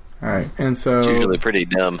 Alright, and so It's usually pretty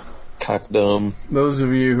dumb. Cockdom. those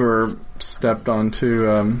of you who are stepped onto,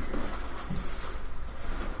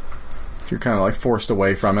 you're kind of like forced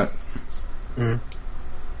away from it. Okay.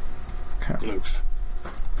 Loof.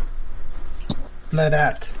 Let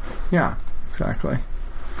at. Yeah, exactly.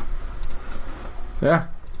 Yeah,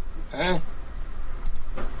 Eh?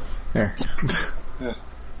 there. Yeah.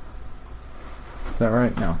 Is that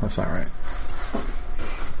right? No, that's not right.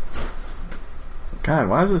 God,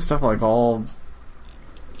 why is this stuff like all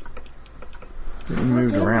getting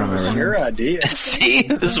moved around? and Your everything? idea. See?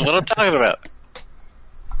 This is what I'm talking about.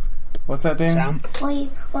 What's that, Dan? Sam?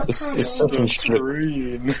 What This kind is of session should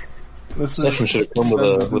Green. This session should have come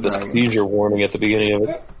with a seizure warning at the beginning of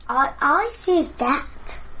it. all I see is that.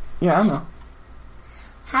 Yeah, I know.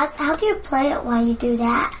 How do you play it while you do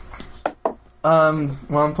that? Well,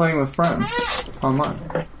 I'm playing with friends online.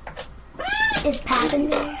 Is Pap in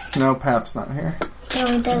there? No, Pap's not here.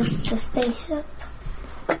 No, does the spaceship?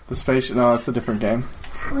 The spaceship. No, it's a different game.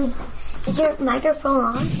 Wait, is your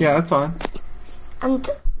microphone on? Yeah, that's on. And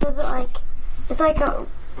does it like, it's like a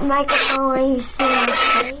microphone when you sit on the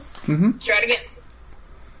stage? Mm-hmm. Try it again.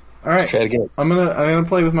 All right. Try it again. I'm gonna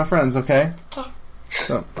play with my friends. Okay. Okay.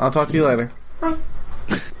 So I'll talk to you later. Bye.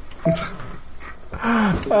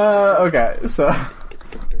 Okay. So.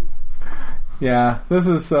 Yeah, this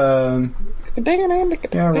is yeah,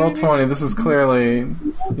 roll 20. This is clearly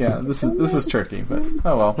this is tricky, but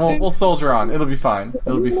oh well. We'll soldier on. It'll be fine.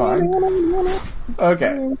 It'll be fine.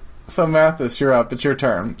 Okay. So Mathis, you're up. It's your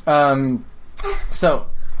turn. So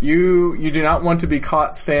you do not want to be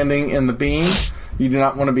caught standing in the beam. You do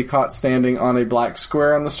not want to be caught standing on a black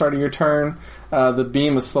square on the start of your turn. The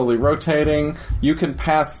beam is slowly rotating. You can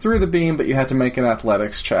pass through the beam, but you have to make an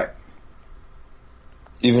athletics check.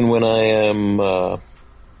 Even when I am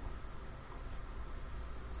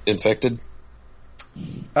infected?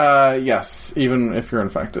 Yes, even if you're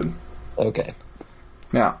infected. Okay.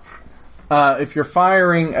 Now, if you're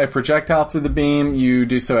firing a projectile through the beam, you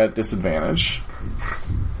do so at disadvantage.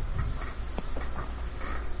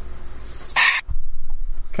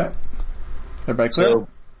 Okay. Everybody clear? So,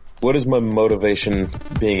 what is my motivation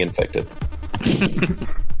being infected?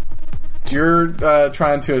 You're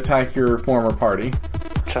trying to attack your former party.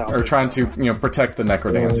 Or trying to, protect the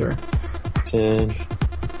Necrodancer. 10,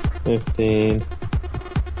 15,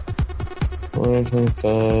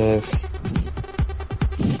 125,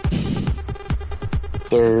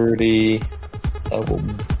 30. I will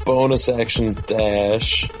bonus action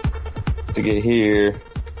dash to get here.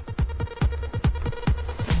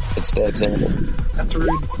 It stabs Amber. That's rude.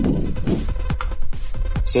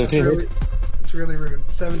 17. That's really rude.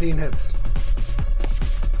 17 hits.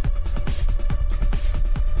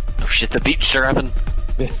 Oh shit, the beach strapping.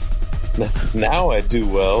 Now I do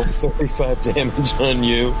well. 35 damage on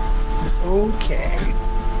you. Okay.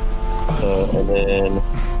 And then,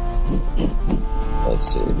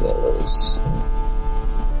 let's see, that was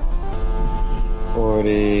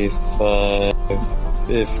 45,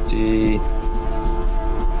 50,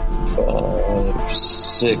 5,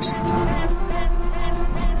 60.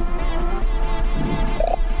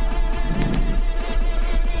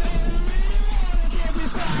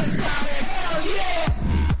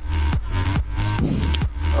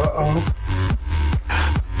 Uh-oh.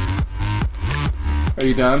 Are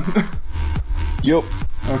you done? Yup.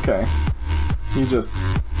 Okay. He just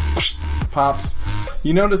pops.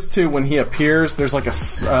 You notice too when he appears, there's like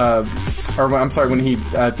when he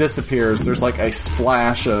disappears, there's like a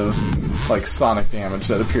splash of like sonic damage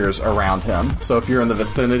that appears around him. So if you're in the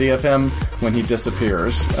vicinity of him when he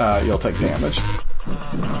disappears, you'll take damage.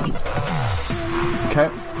 Okay.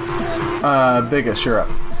 Biggest, you're up.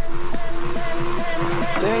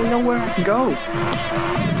 There ain't nowhere I can go.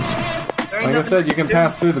 Like I said, you can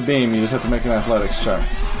pass through the beam. You just have to make an athletics check.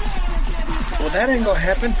 Well, that ain't gonna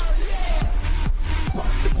happen.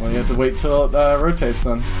 Well, you have to wait till it rotates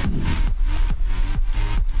then.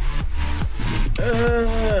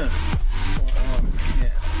 Yeah,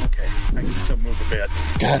 okay. I can still move a bit.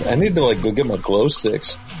 God, I need to like go get my glow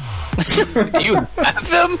sticks. You have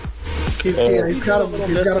them? He's got him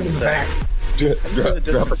in the back.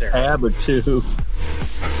 Drop a tab or two.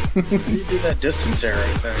 You do that distance arrow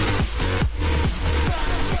thing.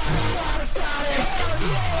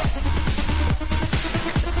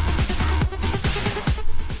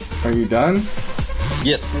 Are you done?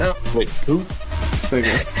 Yes. No. Wait, who?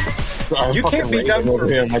 Biggest. You can't be done over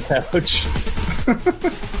for here on my couch.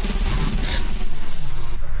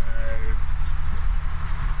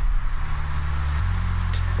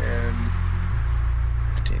 10,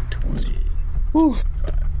 15, 20. Whew.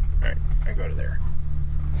 Alright, I go to there.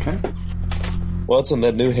 Okay. Watson,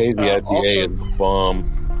 that new hazy IPA also- is a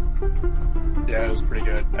bomb. Yeah, it was pretty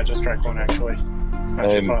good. I just drank one actually.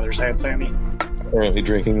 At your father's hand, Sammy. Currently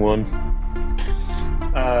drinking one.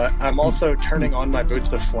 I'm also turning on my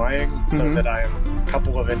boots of flying so that I am a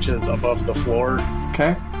couple of inches above the floor,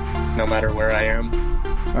 Okay. no matter where I am.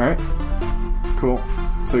 Alright. Cool.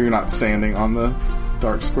 So you're not standing on the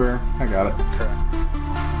dark square? I got it. Correct.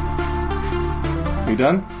 You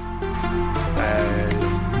done? I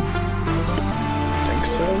think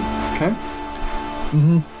so. Okay.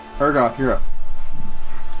 Ergoth, you're up.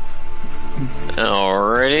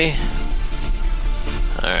 Alrighty.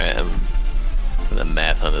 Alright, the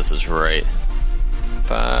math on this is right.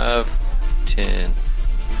 5, 10,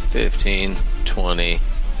 15, 20,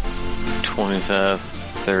 25,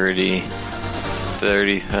 30,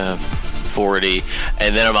 35, 40.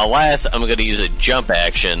 And then on my last, I'm going to use a jump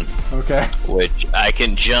action, Okay. which I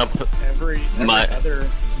can jump. Every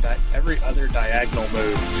other diagonal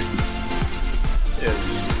move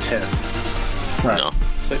is 10. Right. No.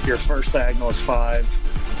 So your first diagonal is 5,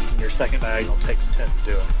 and your second diagonal takes 10 to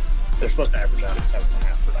do it. They're supposed to average out at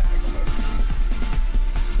 7.5 per diagonal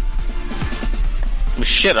move.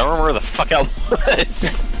 Shit, I don't remember where the fuck I was.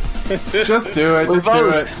 Just do it. Just do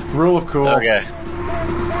it. Rule of cool. Okay.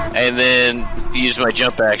 And then use my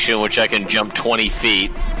jump action, which I can jump 20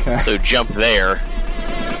 feet. Okay. So jump there,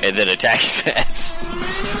 and then attack his ass.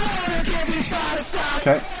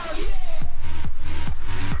 Okay.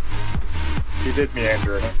 You did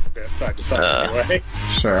meander it a bit side to side anyway.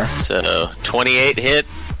 Sure. So 28 hit,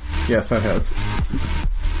 Yes, that hits.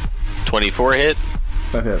 24 hit,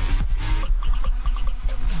 That hits.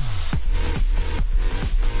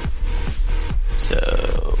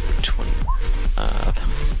 so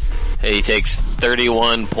 25. He takes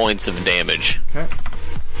 31 points of damage. Okay.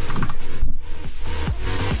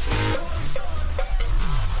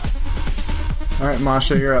 Alright,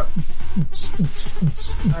 Masha, you're up.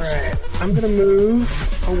 Alright, I'm gonna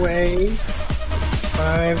move away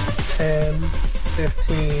 5, 10,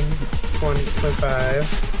 15, 20,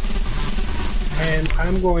 25. And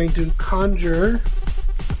I'm going to conjure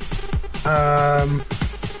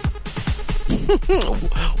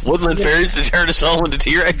Woodland fairies to turn us all into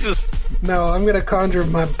T-Rexes? no, I'm gonna conjure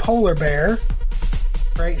my polar bear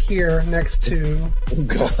right here next to Oh,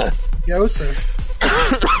 God. Joseph.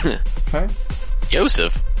 Okay.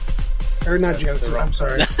 Joseph. Or not Joseph, I'm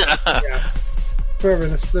sorry. Yeah. Whoever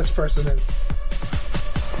this person is.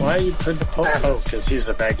 Why you put the poke? Oh, because he's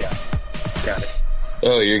a bad guy. Got it.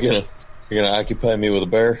 Oh, you're gonna occupy me with a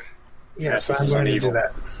bear? Yes, Yes, I'm this is going to evil. do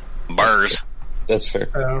that. Burrs. That's fair.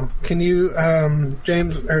 Can you,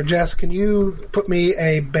 James or Jess? Can you put me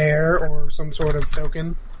a bear or some sort of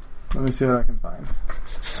token? Let me see what I can find.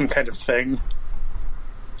 Some kind of thing.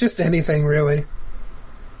 Just anything, really.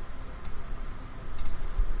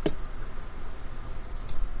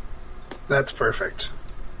 That's perfect.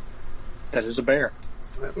 That is a bear.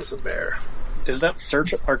 That's a bear. Is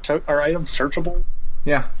that our item searchable?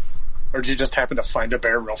 Yeah. Or did you just happen to find a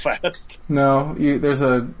bear real fast? No, there's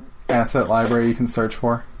a asset library you can search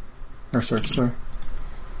for. Or search through.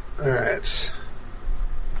 Alright.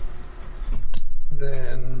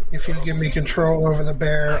 Then, if you give me control over the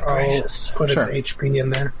bear, I'll put Sure. its HP in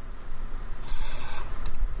there.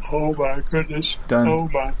 Oh my goodness. Done. Oh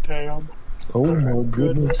my damn. Oh my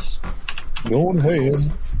goodness. Going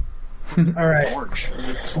ham. Alright. Orange.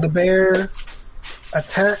 The bear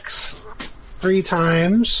attacks 3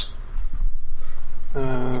 times.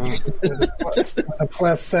 With a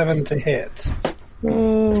 +7 to hit.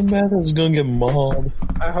 Oh, Matthew's gonna get mauled.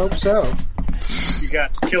 I hope so. You got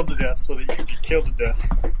killed to death so that you could get killed to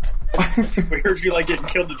death. We heard you like getting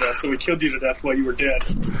killed to death, so we killed you to death while you were dead.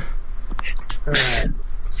 Alright.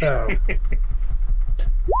 So,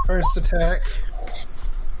 first attack.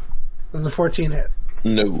 Does a 14 hit?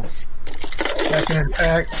 No. Second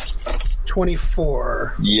attack,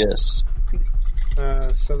 24. Yes.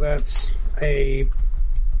 So that's a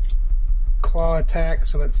claw attack,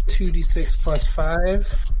 so that's 2d6 plus 5.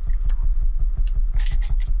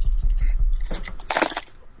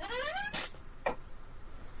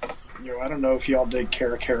 I don't know if y'all dig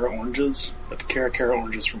Cara oranges, but the Cara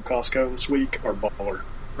oranges from Costco this week are baller.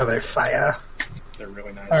 Are they fire? They're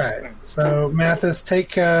really nice. Alright, so Mathis,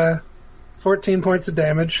 take 14 points of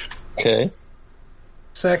damage. Okay.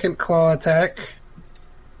 Second claw attack,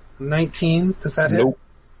 19. Does that hit? Nope.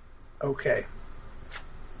 Okay.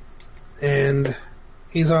 And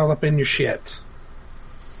he's all up in your shit.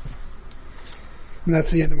 And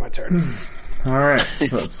that's the end of my turn. Alright, so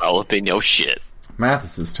It's it's all up in your shit.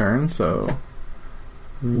 Mathis's turn, so...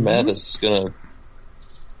 Mathis is gonna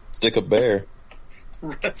stick a bear.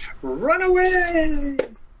 Run away!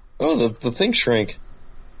 Oh, the thing shrank.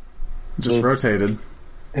 Just rotated.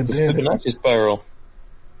 And The then Fibonacci spiral.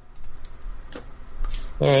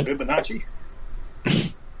 Alright. Fibonacci?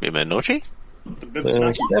 Bimanochi? The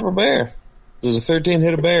Fibonacci. Stab a bear. There's a 13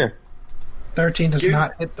 hit a bear. 13 does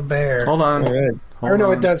not hit the bear. Hold on. Alright. Hold Or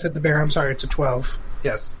no, on. it does hit the bear. I'm sorry, it's a 12.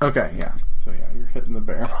 Yes. Okay, yeah. So yeah, you're hitting the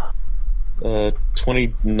bear.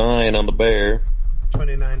 29 on the bear.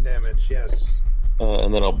 29 damage, yes.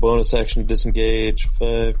 And then I'll bonus action disengage.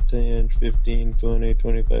 5, 10, 15, 20,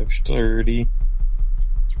 25, 30,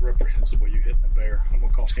 It's reprehensible you hitting a bear. I'm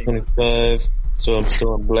gonna call FEMA. 25. So I'm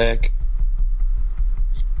still on black.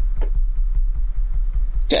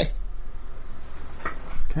 Okay.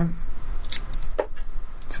 Okay.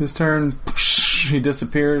 It's his turn. He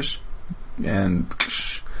disappears. And...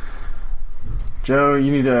 Joe,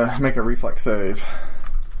 you need to make a reflex save.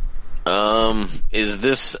 Is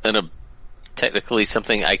this technically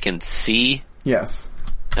something I can see Yes.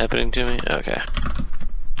 happening to me? Okay.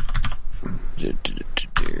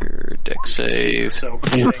 Deck save. So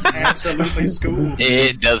getting absolutely schooled.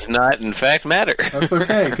 It does not, in fact, matter. That's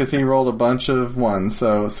okay, because he rolled a bunch of ones.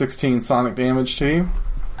 So 16 sonic damage to you.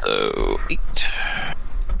 So 8.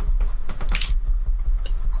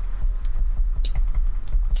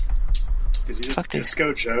 Because you Fuck just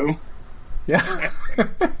disco Joe. Yeah.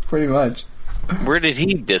 Pretty much. Where did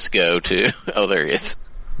he disco to? Oh, there he is.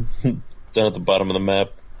 Down at the bottom of the map.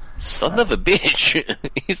 Son of a bitch.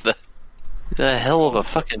 He's the hell of a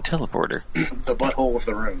fucking teleporter. The butthole of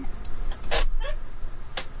the room.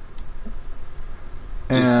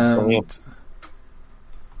 And...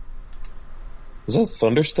 Is that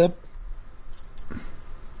Thunderstep?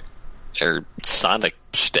 Or Sonic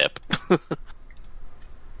Step.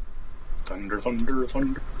 Thunder, thunder,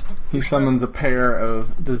 thunder. he summons a pair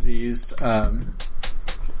of diseased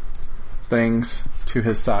things to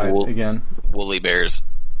his side again. Woolly bears.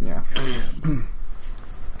 Yeah.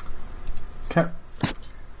 Okay.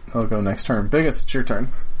 I'll go next turn. Biggest, it's your turn.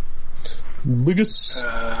 Biggest.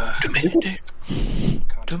 Contemplating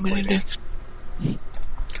Contemplating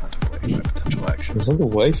my potential action. There's like a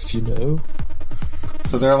wife, you know.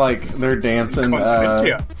 So they're dancing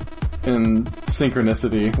Yeah. in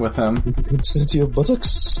synchronicity with him. It's into your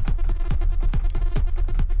buttocks.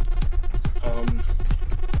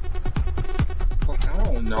 I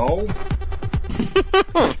don't know.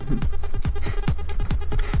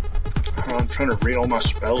 I'm trying to read all my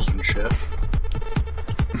spells and shit.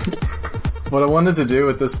 What I wanted to do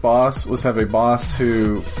with this boss was have a boss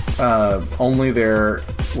who only their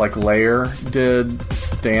lair did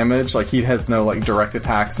damage. Like, he has no, like, direct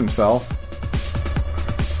attacks himself.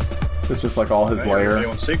 It's just, like, all his layer.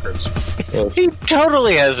 Feeling secrets. He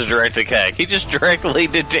totally has a direct attack. He just directly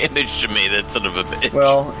did damage to me, that son of a bitch.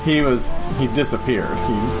 Well, he disappeared.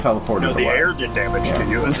 He teleported No, the away. air did damage to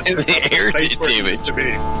you. The air Place did where it damage. used to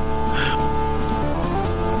be.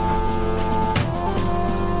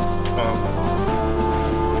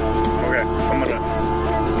 Okay, I'm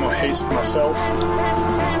gonna haste myself.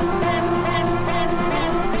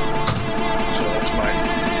 So that's my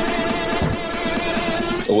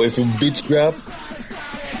Away from beach drop.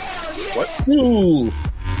 what? Ooh.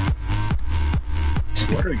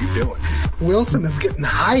 What are you doing? Wilson is getting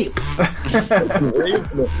hype.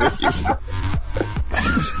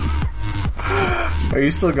 Are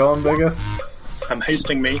you still going, Biggest? I'm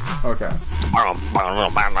hasting me. Okay.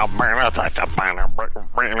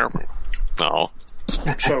 Oh.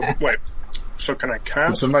 So wait. So can I Did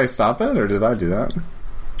cast? somebody stop it, or did I do that?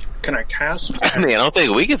 Can I cast? I mean, I don't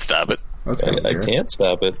think we can stop it. That's I weird. can't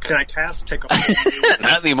stop it. Can I cast? Take off,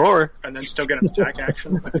 Not anymore. and then still get an attack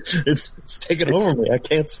action? It's taking over me. I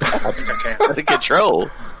can't stop. I think I can. Out of control.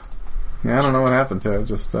 Yeah, I don't know what happened to it.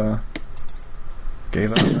 Just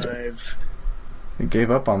gave up. 5, It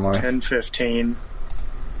gave up on life. 10, 15,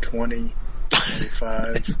 20, 25,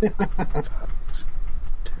 5, 10,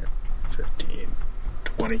 15,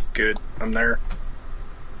 20. Good. I'm there.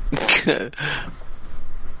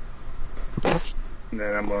 And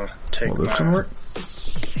then I'm going to take Will this one my work?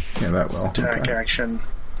 Yeah, that will. attack Okay. action,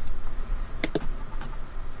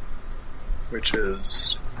 which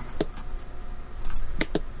is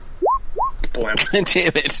blimp. Damn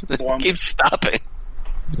it. Blump. Keep stopping.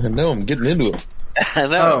 I know. I'm getting into it. I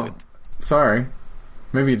know. Oh, sorry.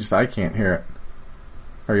 Maybe just I can't hear it.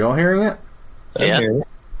 Are you all hearing it? I'm Yeah. here.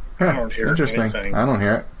 Huh, I don't hear interesting. anything. I don't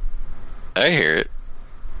hear it. I hear it.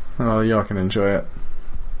 Well, y'all can enjoy it.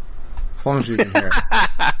 As long as you can hear it.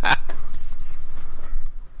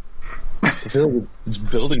 I feel like it's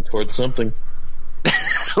building towards something.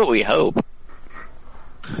 We hope.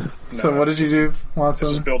 So what did you do, This is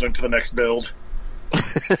Watson? building to the next build.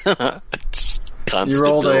 Constant You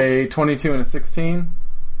rolled builds. a 22 and a 16.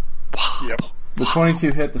 Yep. The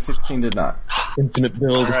 22 hit, the 16 did not. Infinite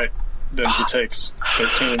build. Alright. Then he takes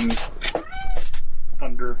 13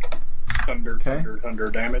 thunder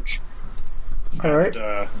damage. Alright.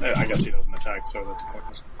 And, I guess he doesn't attack, so that's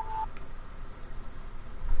pointless.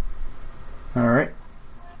 Alright.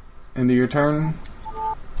 End of your turn.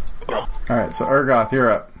 No. Alright, so Urgoth, you're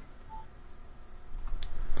up.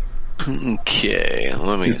 Okay,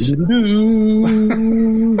 let me see.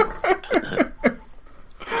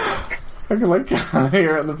 I can like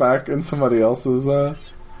hear it in the back in somebody else's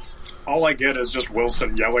All I get is just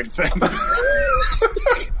Wilson yelling things.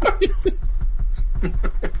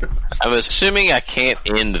 I'm assuming I can't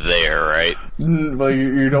end there, right? well,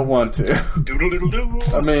 you don't want to. Doodle-doodle-doo.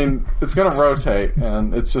 I mean, it's gonna rotate,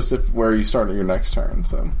 and it's just where you start at your next turn,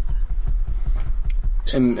 so.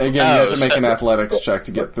 And again, you have to make an athletics check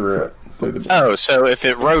to get through it. Oh, so if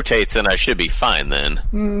it rotates, then I should be fine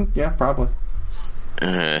then. Yeah, probably.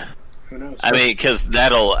 Who knows? I mean, because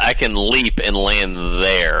I can leap and land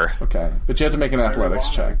there. Okay, but you have to make an athletics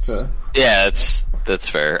check to. Yeah, that's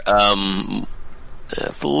fair.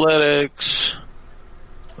 Athletics.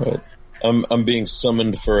 Right. I'm being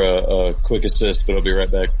summoned for a quick assist, but I'll be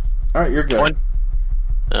right back. All right, you're good.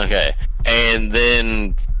 Okay, and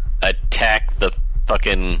then attack the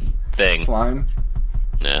fucking thing. Slime.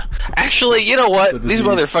 Yeah. Actually, you know what? The These disease.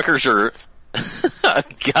 motherfuckers are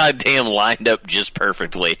goddamn lined up just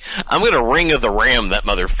perfectly. I'm gonna Ring of the Ram that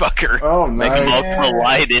motherfucker. Oh, Make them all nice.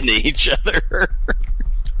 collide into each other.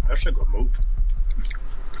 That's a good move.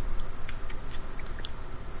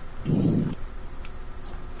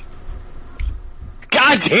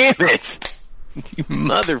 God damn it! You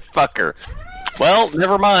motherfucker. Well,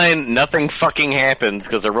 never mind. Nothing fucking happens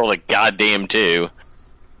because I rolled a goddamn 2.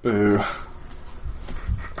 Boo. All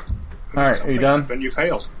right, are you done? Then you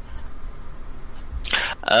failed.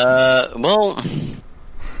 Well,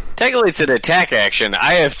 technically it's an attack action.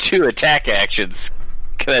 I have 2 attack actions.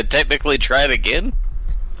 Can I technically try it again?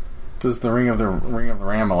 Does the Ring of the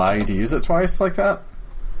Ram allow you to use it twice like that?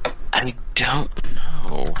 I don't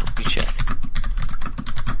know. Let me check.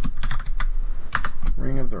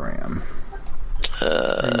 Ring of the Ram.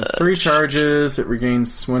 Regains 3 charges. It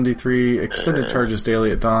regains 1d3 expended charges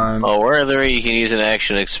daily at dawn. Oh, where there you can use an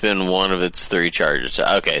action to expend one of its 3 charges.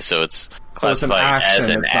 Okay, so it's So it's an classified action, as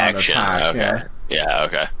an it's not an action. attack, Okay. Yeah,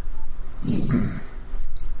 okay.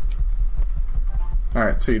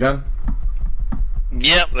 Alright, so you done?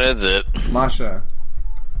 Yep, that's it. Masha.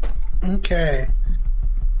 Okay.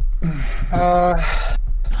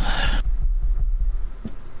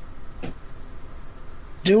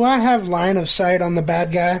 Do I have line of sight on the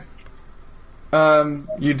bad guy?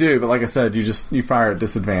 You do, but like I said, you fire at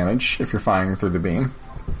disadvantage if you're firing through the beam.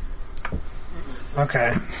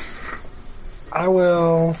 Okay. I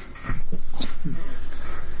will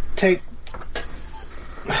take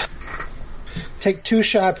 2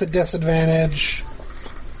 shots at disadvantage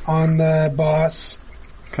on the boss.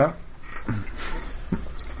 Okay.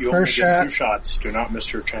 You only First get shot. 2 shots. Do not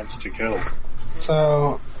miss your chance to kill.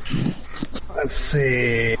 So, let's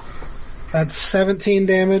see. That's 17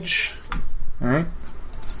 damage. Alright.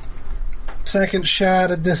 Second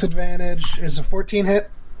shot at disadvantage is a 14 hit.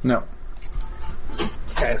 No.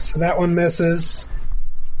 Okay, so that one misses.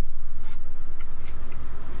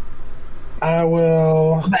 I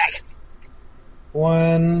will... Back.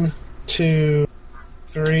 1, 2,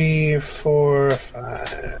 3, 4,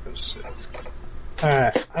 5, 6.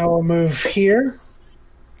 Alright, I will move here.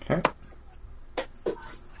 Okay.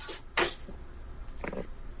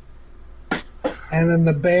 And then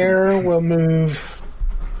the bear will move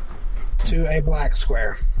to a black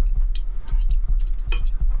square.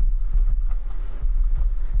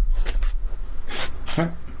 Okay.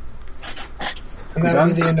 And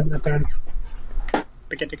that'll be the end of my turn.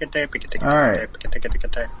 Alright.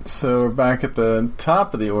 So we're back at the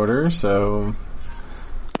top of the order, so...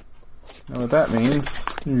 You know what that means.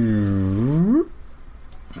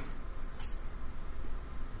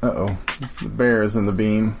 Uh-oh. The bear is in the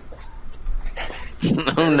beam.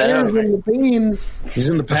 Oh Bear's no. in the beam. He's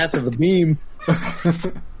in the path of the beam.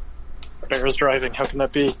 Bear's driving. How can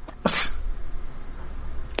that be?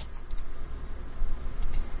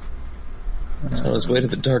 He's on his way to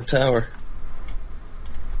the Dark Tower.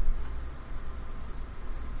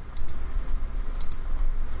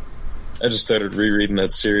 I just started rereading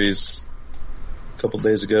that series a couple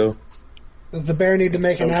days ago. Does the bear need to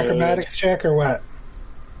make So an good. acrobatics check or what?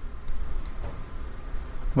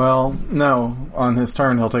 Well, no. On his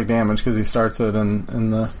turn, he'll take damage because he starts it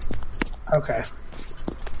in the... Okay.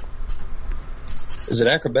 Is it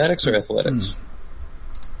acrobatics or athletics?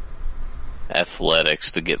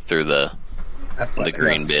 Athletics to get through the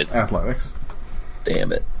green bit. Athletics.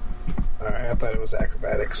 Damn it. Alright, I thought it was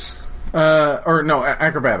acrobatics. Or no,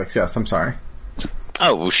 acrobatics, yes, I'm sorry.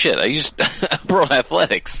 Oh well, shit! I rolled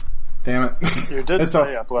athletics. Damn it. You did It's say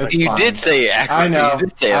a- athletics. it's You fine. did say I know. You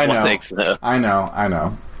did say I know. athletics, though. I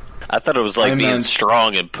know. I thought it was like I being meant-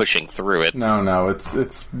 strong and pushing through it. No,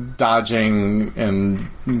 it's dodging and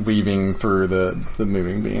weaving through the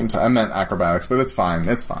moving beams. I meant acrobatics, but it's fine.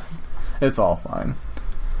 It's fine. It's all fine.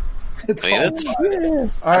 It's I mean, all that's, All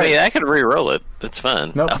I right. mean, I could re-roll it. That's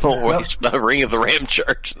fine. Nope. I won't Nope. waste my Ring of the Ram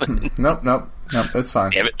charge. Then. Nope. It's fine.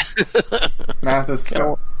 Damn it! Mathis,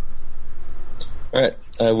 go. Alright,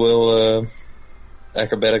 I will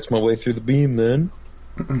acrobatics my way through the beam then.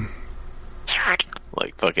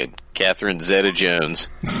 Like fucking Catherine Zeta-Jones.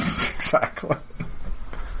 Exactly.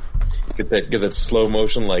 Get that slow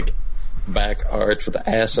motion, like, back arch with the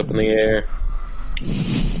ass up in the air.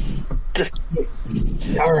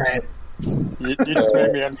 Alright. You just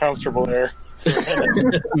made me uncomfortable there.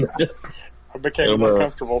 I became an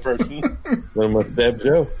uncomfortable person. Then I'm gonna stab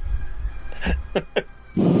Joe.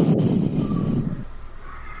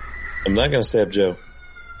 I'm not gonna stab Joe.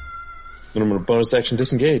 Then I'm gonna bonus action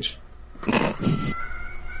disengage.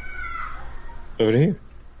 Over here.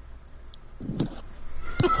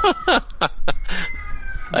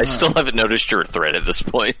 I still haven't noticed your threat at this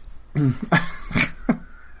point.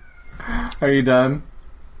 Are you done?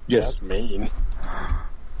 Yes, That's mean.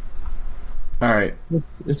 All right.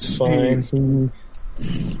 it's fine.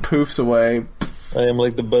 Poofs away, I am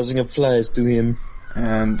like the buzzing of flies to him.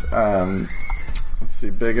 and let's see.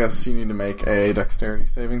 Biggest, you need to make a dexterity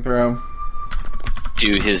saving throw.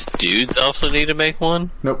 Do his dudes also need to make one?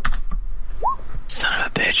 Nope. Son of a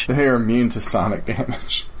bitch. They are immune to sonic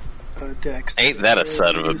damage. Ain't that a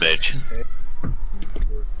son of a bitch?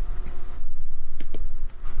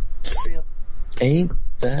 Ain't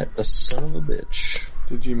that a son of a bitch?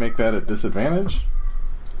 Did you make that at disadvantage?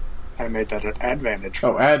 I made that an advantage.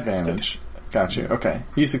 Oh, advantage. Got you. Okay.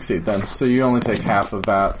 You succeed then. So you only take half of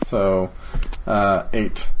that, so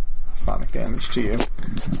 8 sonic damage to you. 8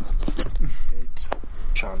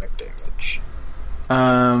 sonic damage.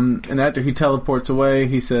 And after he teleports away,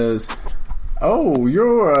 he says, "Oh,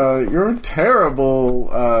 you're terrible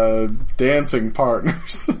dancing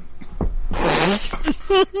partners."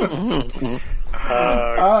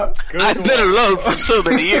 I've been alone for so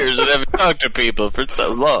many years and haven't talked to people for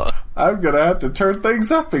so long. I'm gonna have to turn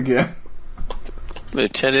things up again. I'm gonna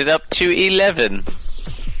turn it up to 11.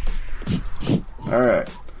 All right.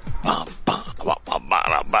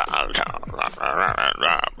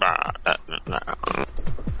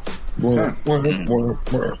 All right.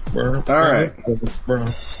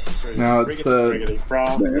 Now it's the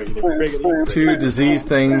two disease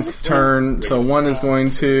things turn. So one is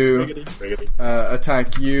going to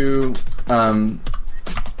attack you,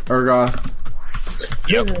 Urgoth.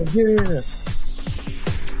 Yep.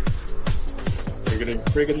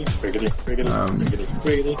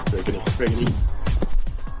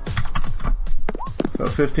 So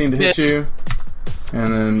 15 to hit you.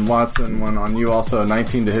 And then Watson, one on you also,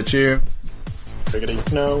 19 to hit you.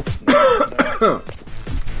 No.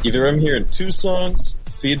 Either I'm hearing two songs,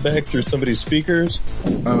 feedback through somebody's speakers,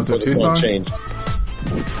 Oh, was or it the two song songs? changed.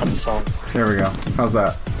 I'm sorry. There we go. How's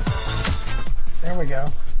that? There we go.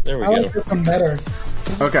 There we I go. like this one better.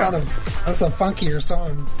 This is Okay. that's a funkier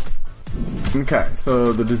song. Okay,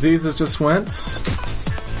 so the diseases just went.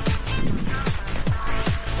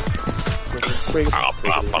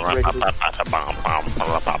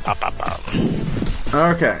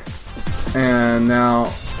 Okay. And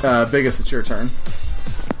now, Biggest, it's your turn.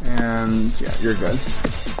 And, yeah, you're good.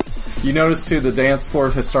 You notice, too, the dance floor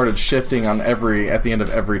has started shifting at the end of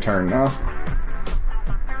every turn now.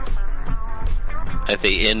 At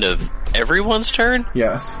the end of everyone's turn?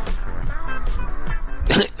 Yes.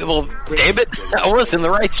 Well, damn it, I was in the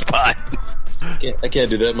right spot. I can't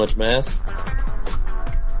do that much math.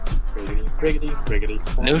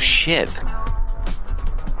 No shit.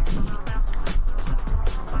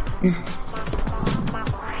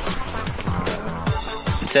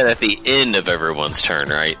 It said at the end of everyone's turn,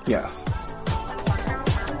 right? Yes.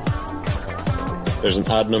 There's an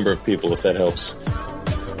odd number of people, if that helps.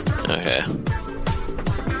 Okay.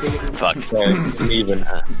 Fuck.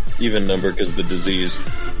 Even number because of the disease.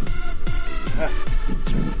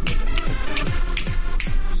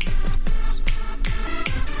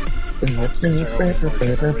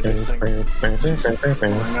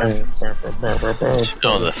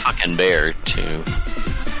 Oh, the fucking bear. 2,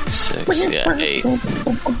 6, yeah, 8. Well,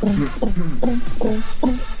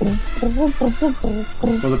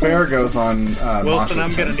 the bear goes on Wilson, Masha's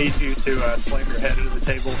I'm going turn. to need you to slam your head into the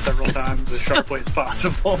table several times as sharply as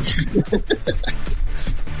possible.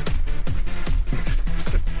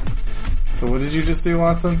 So what did you just do,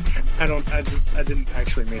 Watson? I didn't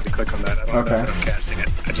actually mean to click on that. I don't know that I'm casting it.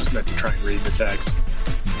 I just meant to try and read the text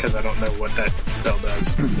because I don't know what that spell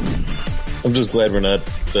does. I'm just glad we're not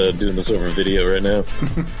doing this over video right now.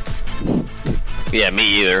 Yeah,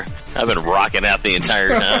 me either. I've been rocking out the entire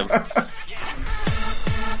time.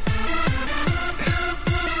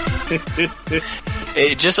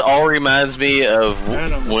 It just all reminds me of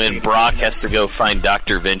when Brock has to go find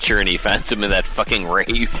Dr. Venture and he finds him in that fucking rave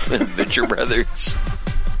in Venture Brothers.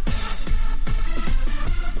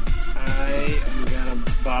 I am going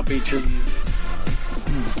to bop each of these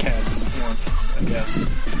cats once, I guess.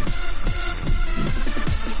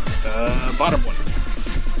 Bottom one.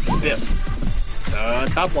 Biff.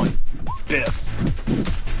 Top one. Biff.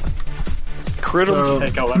 Crit him So, to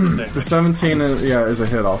take 11 damage. The 17 is a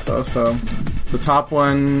hit also. So the top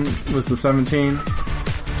one was the 17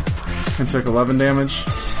 and took 11 damage,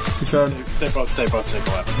 you said? They both take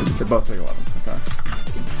 11. They both take 11. Okay.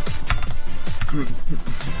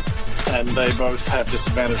 And they both have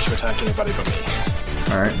disadvantage to attack anybody but me.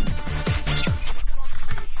 Alright.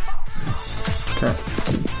 Okay.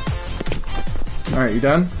 Alright, you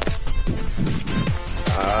done?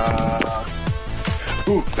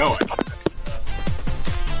 Ooh, no, I don't.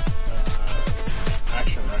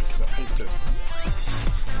 Action, right? Because I hasted.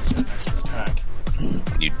 Just an extra attack.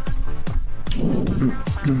 You,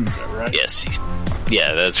 Is that right? yes.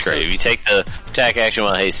 Yeah, that's great. If you take the attack action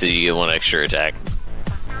while hasted, you get 1 extra attack.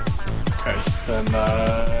 Okay, then the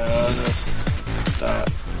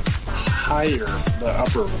higher, the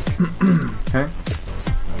upper one, Okay. I'm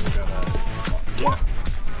gonna get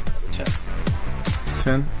 10.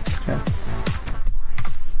 10. Okay.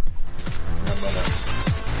 I'm gonna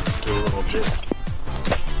do a little jig.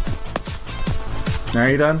 Now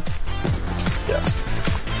you done? Yes.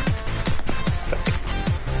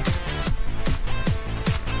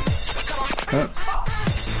 Oh.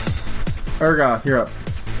 Urgoth, you're up.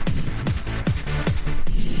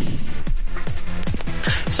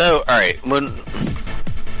 So, alright, when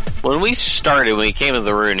we started, when he came to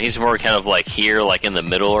the rune, he's more kind of like here, like in the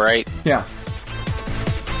middle, right? Yeah.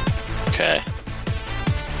 Okay.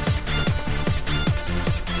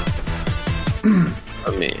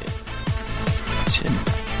 I mean, 10,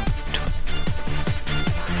 20.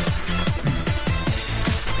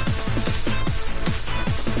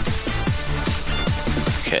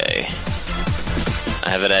 Okay. I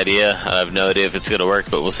have an idea. I have no idea if it's going to work,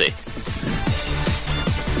 but we'll see. 10,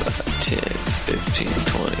 15,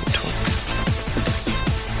 20,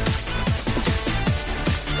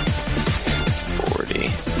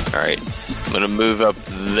 Alright. I'm gonna move up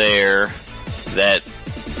there. That...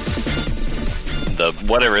 The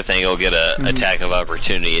whatever thing will get a attack of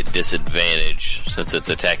opportunity at disadvantage, since it's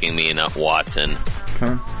attacking me and not Watson.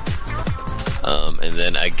 Okay. And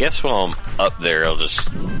then I guess while I'm up there, I'll just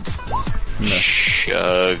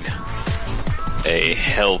chug a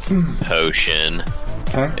health potion,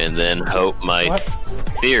 and then hope my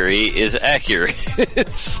theory is accurate.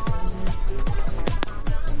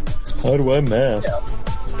 How do I math?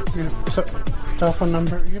 So, telephone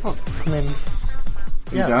number? You don't. I mean,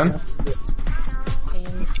 You done?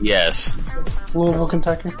 Yes. Louisville,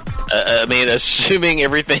 Kentucky. I mean, assuming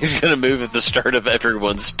everything's going to move at the start of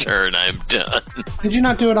everyone's turn, I'm done. Did you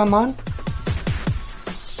not do it online?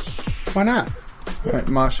 Why not? Alright,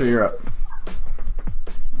 Masha, you're up.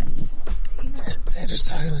 Sandra's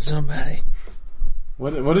talking to somebody.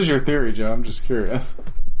 What is your theory, Joe? I'm just curious.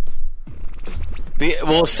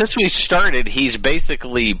 Well, since we started, he's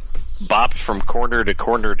basically bopped from corner to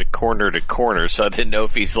corner to corner to corner, so I didn't know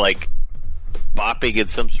if he's like bopping in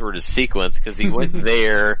some sort of sequence, because he went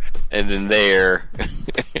there, and then there,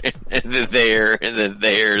 and then there, and then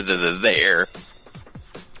there, and then there.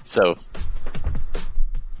 So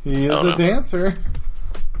He is a dancer.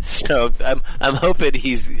 So I'm hoping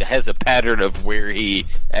has a pattern of where he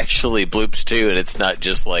actually bloops to, and it's not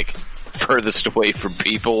just like furthest away from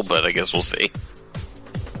people. But I guess we'll see.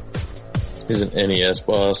 He's an NES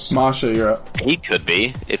boss. Masha, you're up. He could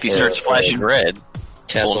be if he starts flashing red.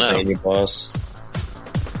 Castlevania boss.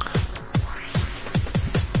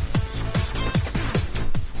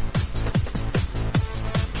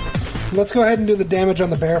 Let's go ahead and do the damage on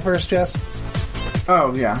the bear first, Jess.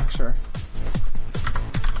 Oh, yeah, sure.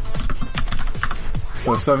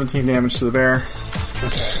 So 17 damage to the bear.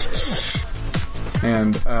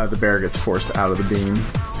 And the bear gets forced out of the beam.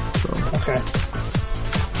 So Okay.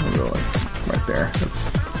 I'll go like right there. That's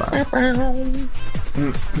 5. I'm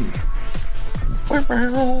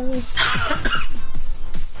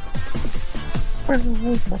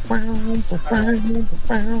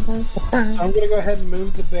going to go ahead and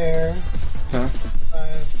move the bear. Okay.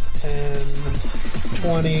 5, 10,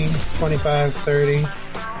 20, 25, 30.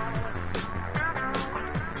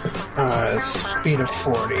 Speed of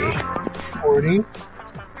 40. 40.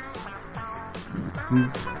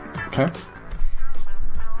 Okay.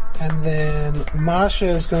 And then Masha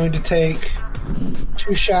is going to take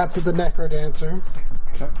 2 shots at the Necrodancer.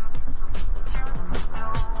 Okay.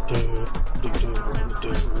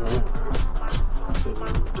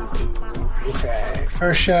 Okay,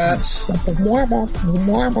 first shot.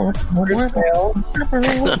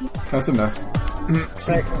 That's a miss.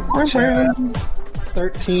 Second shot.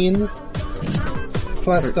 13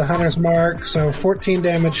 plus the Hunter's Mark, so 14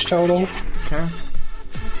 damage total. Okay.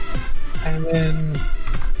 And then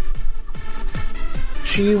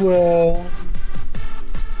she will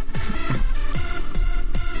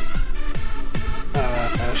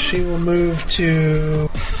move to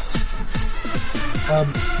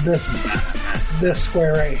this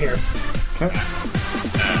square right here. Okay.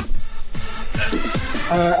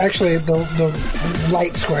 Actually, the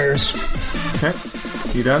light squares. Okay.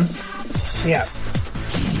 You done? Yeah.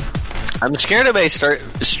 I'm scared of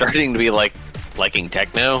starting to be liking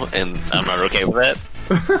techno, and I'm not okay with that.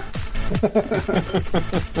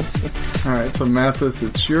 Alright, so Mathis,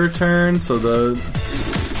 it's your turn, so the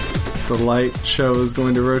light show is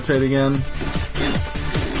going to rotate again.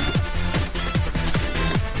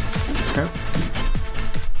 Okay.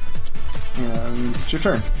 And it's your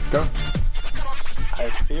turn. Go. I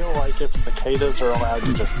feel like if cicadas are allowed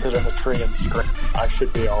to just sit in a tree and scream, I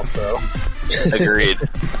should be also. Agreed.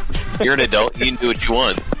 You're an adult, you can do what you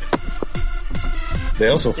want. They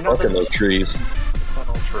also fuck in those trees. It's not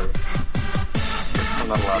all true. I'm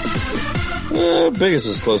not allowed to. Biggest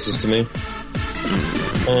is closest to me.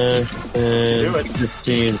 And Do it.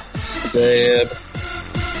 15 stab.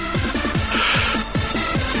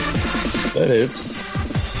 That hits.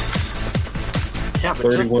 Yeah, but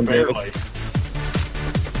 31 just barely.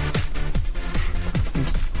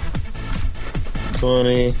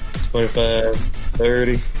 20, 25,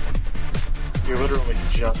 30. You literally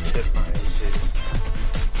just hit my AC.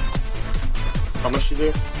 How much you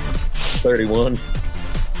do? 31.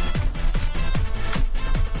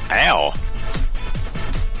 Ow.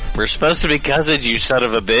 We're supposed to be cousins, you son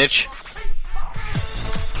of a bitch.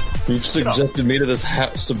 You've subjected me to this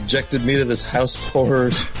house of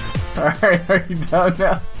horrors. Alright, are you done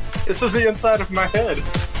now? This is the inside of my head.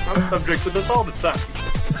 I'm subject to this all the time.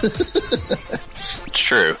 It's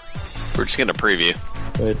true. We're just gonna preview.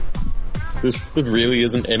 Right. This really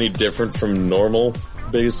isn't any different from normal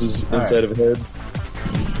bases inside of a head.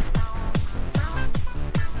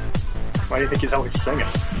 Why do you think he's always singing?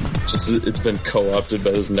 Just, it's been co-opted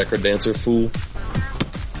by this necrodancer fool.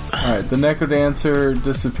 Alright, the Necrodancer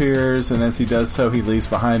disappears, and as he does so, he leaves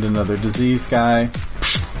behind another disease guy.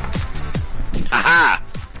 Aha!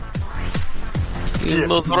 You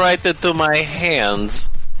moved right into my hands.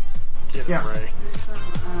 Get him, Ray.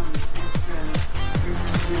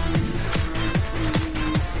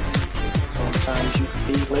 Sometimes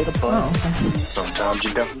you fillet a butt. Oh, okay. Sometimes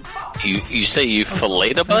you don't. You say you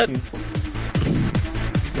fillet a butt? Maybe.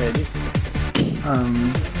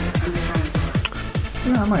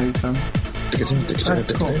 Yeah, I might eat some. Alright,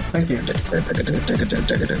 cool. Thank you.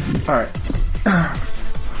 Alright.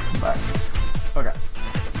 Bye. Okay.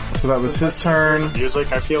 So that was his turn.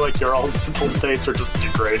 Music, I feel like your all mental states are just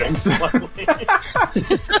degrading slowly.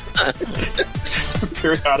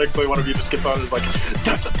 Periodically, one of you just gets on and is like...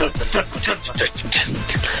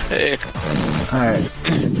 Alright.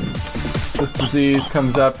 This disease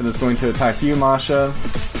comes up and is going to attack you, Masha.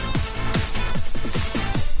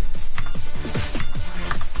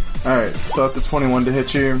 Alright, so that's a 21 to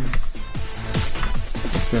hit you.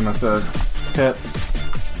 Assume that's a hit.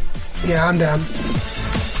 Yeah, I'm down. I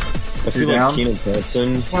feel You're like down? Keenan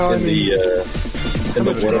Thompson Well, I in mean-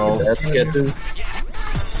 the Walking Dead sketches,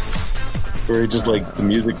 where he just like the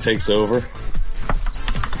music takes over.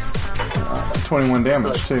 21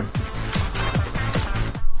 damage, too.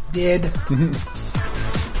 Did.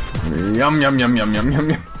 Yum, yum, yum, yum, yum, yum,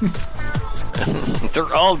 yum.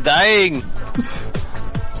 They're all dying.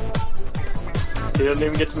 He doesn't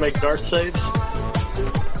even get to make dart saves?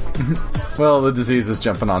 Well, the disease is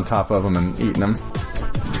jumping on top of him and eating him.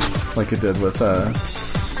 Like it did with,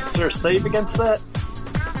 Is there a save against that?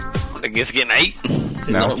 I guess getting 8.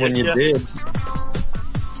 No. Not when you Yeah. did.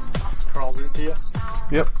 Crawls into you?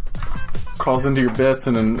 Yep. Crawls into your bits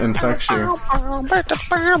and infects you.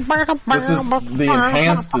 This is the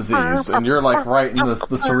enhanced disease, and you're like right in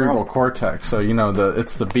the cerebral cortex, so you know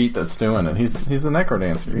it's the beat that's doing it. He's the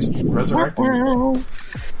Necrodancer. He's resurrecting you.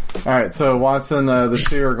 Alright, so Watson, the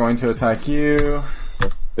two are going to attack you.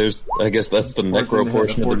 I guess that's the necro 14 to hit,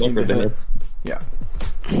 portion of the 14 to hit. necrodance. Yeah.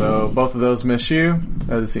 So both of those miss you.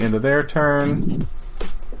 That is the end of their turn.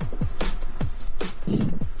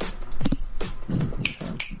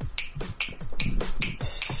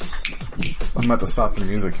 I'm about to stop the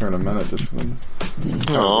music here in a minute. Just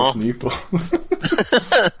Aw. listen to you fools.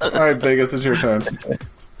 Alright, Vegas, it's your turn.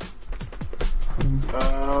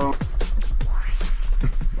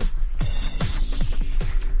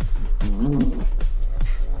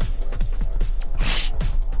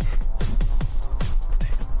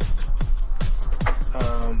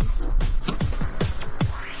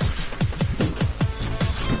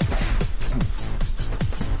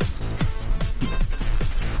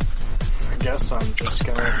 I guess I'm just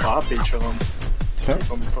gonna pop each of them. Okay. Keep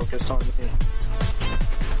them focused on me.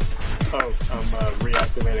 Oh, I'm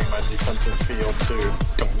reactivating my defensive field too.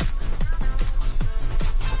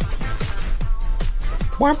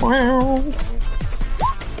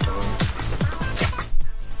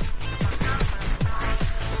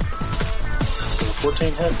 So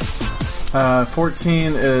 14 hit?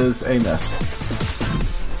 14 is a miss.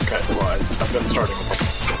 Okay, well, I've been starting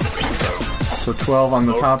with So 12 on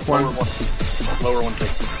the top one. Lower one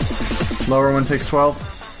takes. Lower one takes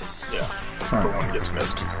 12. Yeah. Alright. One gets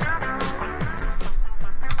missed.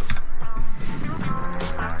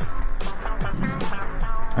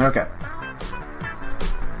 Okay.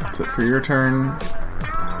 That's it for your turn.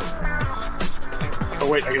 Oh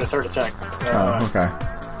wait, I get a third attack. Oh, okay.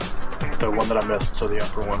 The one that I missed, so the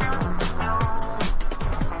upper one.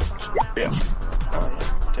 Yeah. Oh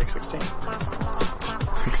yeah. Take 16.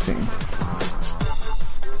 16.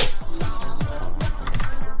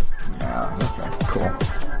 Yeah, okay, cool.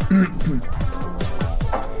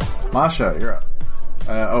 Masha, you're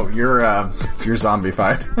up. You're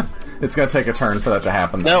zombified. It's gonna take a turn for that to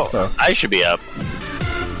happen, though, No, so. I should be up.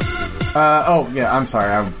 Yeah, I'm sorry,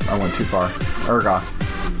 I went too far. Urgot.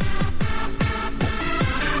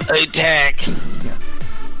 Attack.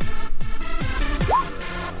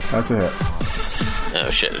 That's a hit. Oh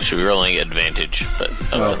shit, should be rolling advantage, but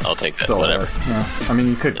Well, it's I'll take that, still whatever. there. Yeah. I mean,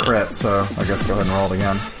 you could crit, so I guess go ahead and roll it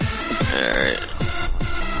again. Alright.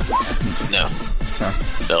 No. Okay.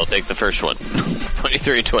 So I'll take the first one.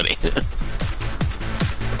 23-20.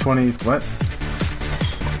 20, what?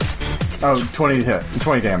 Oh, 20 hit.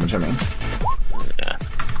 20 damage, I mean. Yeah.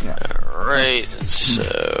 Yeah. Alright, so,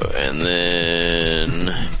 and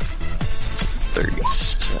then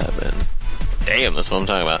 37. Damn, that's what I'm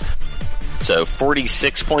talking about. So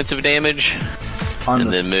 46 points of damage. On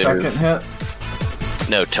And the then move. second hit?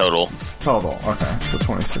 No, total. Total. Okay, so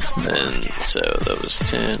 26 more. And so that was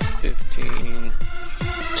 10, 15,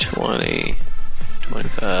 20,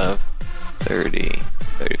 25, 30,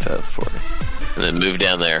 35, 40. And then move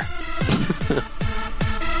down there.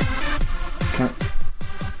 Okay.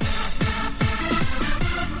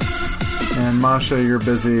 And Masha, you're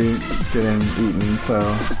busy getting eaten, so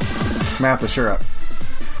Mathis, you're up.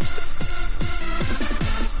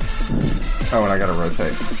 Oh, and I gotta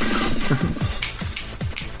rotate.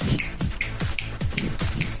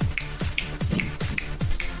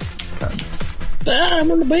 Okay.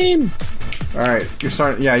 I'm on the beam! Alright, you're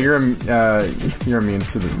starting. Yeah, you're immune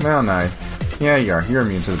to the. Well, no. Yeah, you are. You're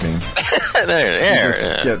immune to the beam.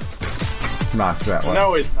 There. Get knocked that way.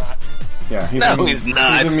 No, he's not. Yeah, he's not.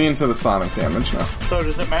 He's immune to the sonic damage now. So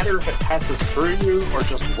does it matter if it passes through you or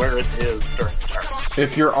just where it is during the turn?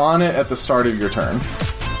 If you're on it at the start of your turn.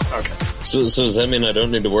 Okay. So does that mean I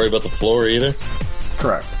don't need to worry about the floor either?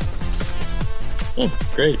 Correct. Oh,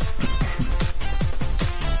 great.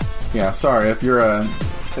 Yeah, sorry. If you're a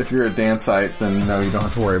Dancite, then no, you don't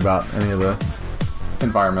have to worry about any of the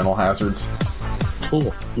environmental hazards.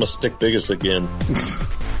 Cool. Must stick biggest again.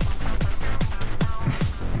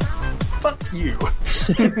 Fuck you.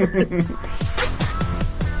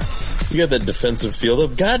 You got that defensive field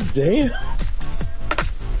up. God damn.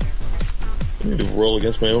 I need to roll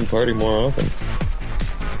against my own party more often.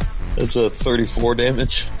 That's a 34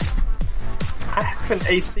 damage. I have an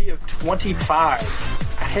AC of 25.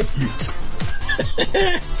 I hate you.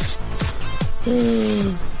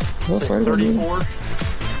 What fighter 34.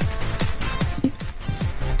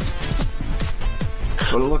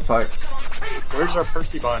 That's what it looks like. Where's our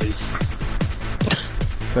Percy bodies?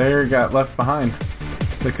 They got left behind.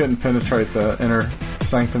 They couldn't penetrate the inner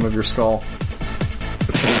sanctum of your skull.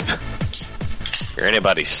 Your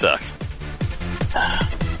antibodies suck.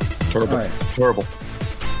 Terrible. Right. Terrible.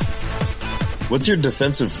 What's your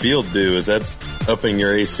defensive field do? Is that upping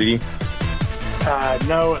your AC?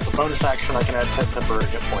 No, as a bonus action, I can add 10 temporary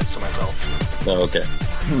hit points to myself. Oh, okay.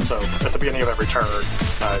 So, at the beginning of every turn,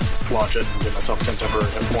 I launch it and give myself 10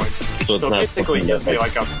 temporary hit points. So it's not basically fucking gives me bad.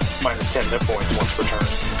 like a minus 10 hit points once per turn.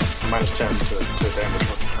 Minus 10 to damage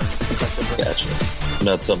once per turn. effectively. Gotcha.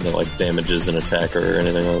 Not something that like damages an attacker or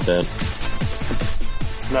anything like that.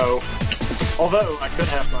 No. Although, I could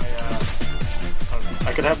have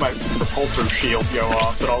my repulsor shield go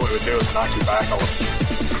off, but all it would do is knock you back a little.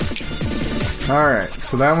 Alright,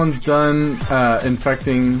 so that one's done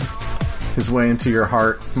infecting his way into your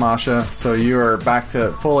heart, Masha. So you are back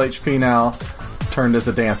to full HP now, turned as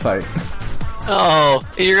a Dancite. Oh,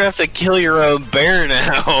 you're gonna have to kill your own bear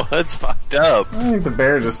now. That's fucked up. I think the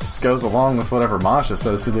bear just goes along with whatever Masha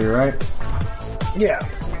says to do, right? Yeah.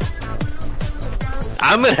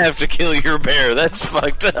 I'm gonna have to kill your bear. That's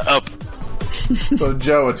fucked up. So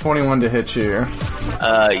Joe, a 21 to hit you.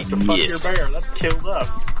 Fuck your Yes. bear, that's killed up.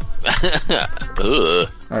 Ugh.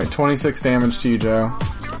 Alright, 26 damage to you, Joe.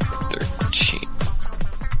 13.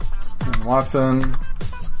 And Watson,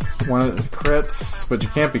 one of the crits, but you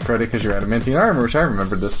can't be critted because you're adamantine armor, which I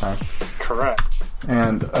remembered this time. Correct.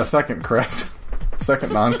 And a second crit.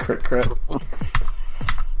 Second non-crit crit.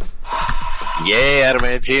 Yay,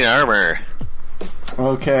 adamantine armor.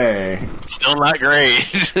 Okay. Still not great.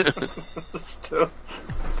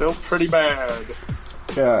 Still pretty bad.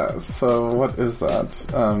 Yeah, so what is that?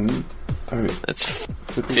 30, That's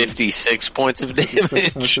 56 points of 56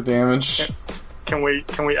 points damage. of damage. Can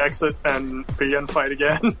we exit and begin fight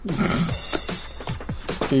again?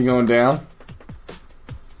 Are you going down?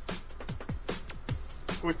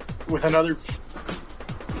 with another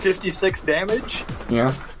 56 damage?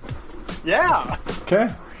 Yeah. Yeah. Okay.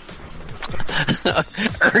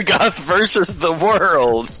 Urgoth versus the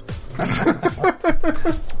world.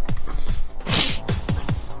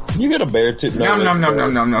 You got a bear too. No.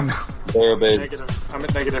 Bear bait. Negative. I'm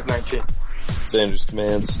at negative 19. Sanders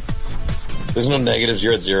commands. There's no negatives.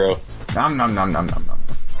 You're at 0. Nom. I'm at negative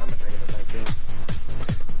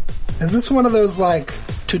 19. Is this one of those, like,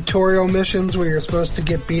 tutorial missions where you're supposed to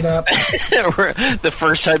get beat up? The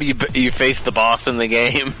first time you face the boss in the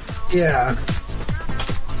game. Yeah.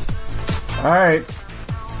 Alright.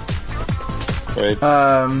 Right.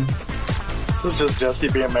 This is just Jesse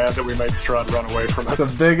being mad that we made Strahd run away from us. The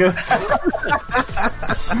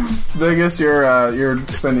biggest you're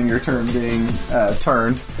spending your turn being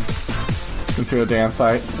turned into a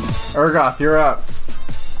Dancite. Urgoth, you're up.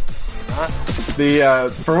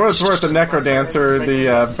 The for what it's worth, the Necrodancer,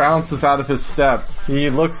 the bounces out of his step.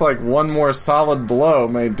 He looks like one more solid blow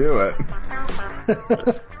may do it.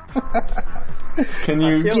 Can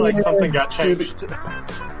you? I feel like something got changed.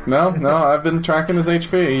 No, I've been tracking his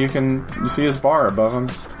HP. You see his bar above him.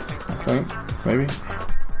 Okay, maybe.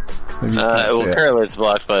 Maybe you can't see well, it. currently it's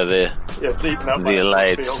blocked by the Yeah, it's eaten up by the the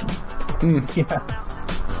lights. field.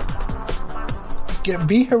 Yeah.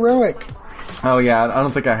 Be heroic. Oh yeah, I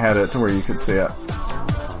don't think I had it to where you could see it.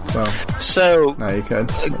 So, So now you could.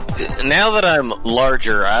 now that I'm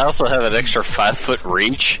larger, I also have an extra 5-foot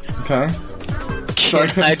reach. Okay. So I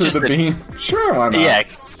Can come I through just the beam? Sure, why not? yeah?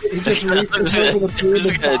 You just I'm reach over the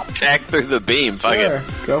just gonna attack through the beam. Fuck Sure, it.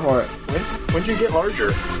 go for it. When'd you get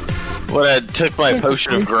larger? When I took my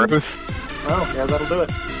potion of growth. Oh, yeah, that'll do it.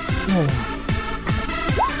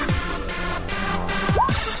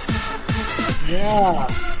 Yeah.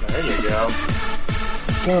 There you go.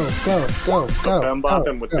 Go. I'm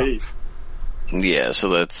bopping with beef. Yeah, so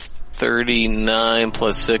that's 39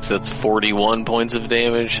 plus 6. That's 41 points of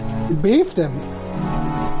damage. You beefed him.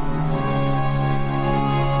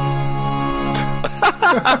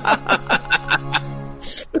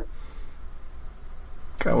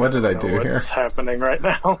 God, what did I do What's here? happening right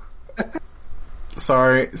now?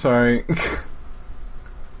 Sorry.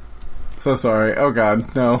 So sorry. Oh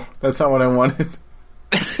god, no. That's not what I wanted.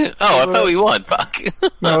 Oh, I thought we won. Fuck.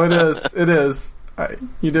 No, it is. It is.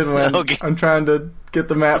 You did win. Okay. I'm trying to get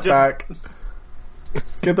the map back.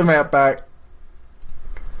 Get the map back.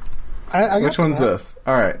 I got Which one's that. this?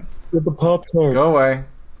 Alright. With the Pop-Tart. Go away.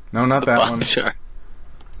 No, not that one. Sure.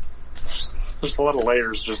 There's a lot of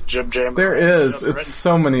layers just jam. There is. It's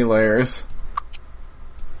so many layers.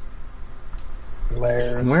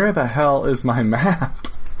 Layers. Where the hell is my map?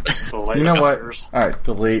 You know what? Alright,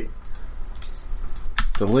 delete.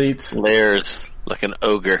 Delete. Layers like an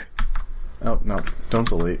ogre. Oh, no. Don't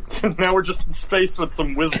delete. Now we're just in space with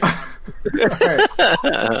some wisdom.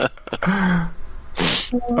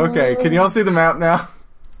 Okay, can you all see the map now?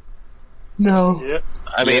 No. Yep.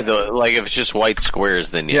 I mean, like if it's just white squares,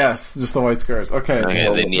 then Yes, just the white squares. Okay, Okay,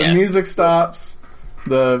 well, then yeah. the music stops,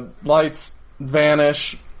 the lights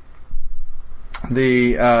vanish,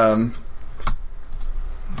 the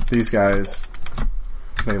these guys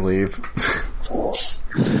they leave,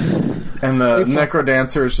 and the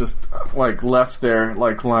necrodancer is just like left there,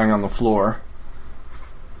 like lying on the floor.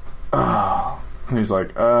 Oh, and he's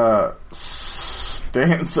like,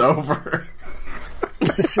 dance over.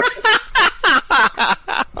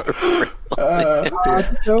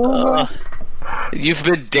 You've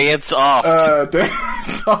been dance off.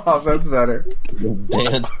 Dance off. That's better.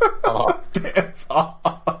 Dance off. Dance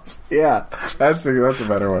off. Yeah, that's a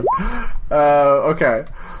better one. Okay,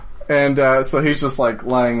 and so he's just like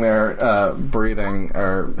lying there, breathing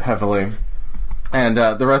heavily, and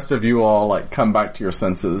the rest of you all like come back to your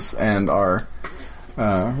senses and are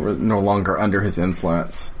no longer under his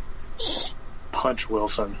influence. Punch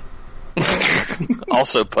Wilson.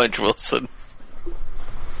 Also, Punch Wilson.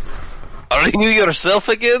 Are you yourself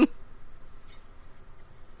again?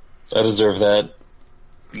 I deserve that.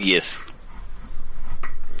 Yes.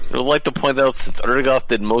 I would like to point out since Urgoth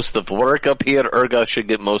did most of work up here, Urgoth should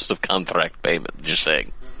get most of contract payment. Just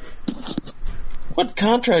saying. What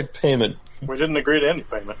contract payment? We didn't agree to any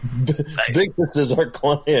payment. Bigness is our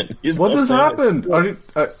client. He's What not has paying.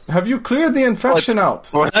 happened? Have you cleared the infection out?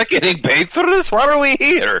 We're not getting paid for this? Why are we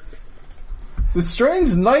here? The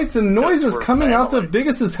strange lights and noises we're coming out family. of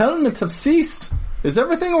Biggis's helmet have ceased. Is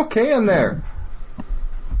everything okay in there?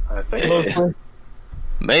 I think so.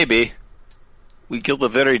 Maybe. We killed a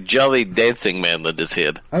very jolly dancing man that is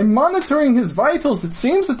hid. I'm monitoring his vitals. It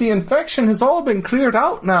seems that the infection has all been cleared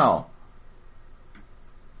out now.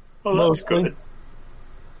 Well, that's good.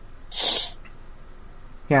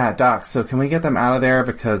 Yeah, Doc, so can we get them out of there?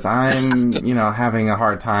 Because I'm, having a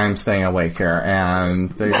hard time staying awake here, and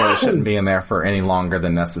they really shouldn't be in there for any longer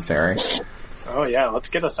than necessary. Oh, yeah, let's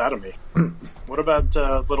get us out of me. What about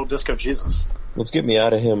little Disco Jesus? Let's get me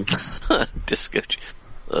out of him. Disco.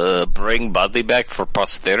 Bring Budley back for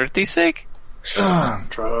posterity's sake?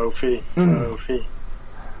 Trophy.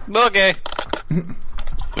 Okay.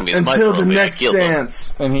 I mean, it's my Until the trophy. I next killed him.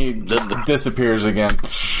 dance. And he disappears again.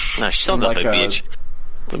 Nah, son Like of a a- bitch.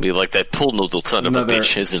 It'll be like that pool noodle son of a Another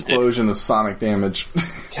bitch, isn't it? explosion of sonic damage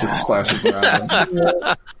just splashes around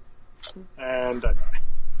him. And I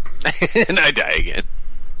die. And I die again.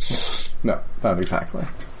 No, not exactly.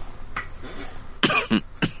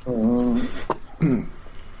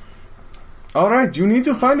 Alright, you need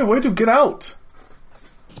to find a way to get out.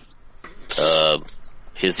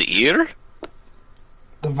 His ear?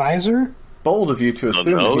 The visor? Bold of you to assume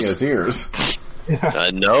that he nose? has ears.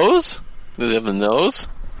 A nose? Does he have a nose?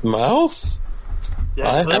 Mouth? Yeah,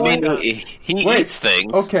 I mean, like he Wait. eats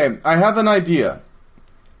things. Okay, I have an idea.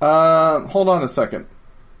 Hold on a second.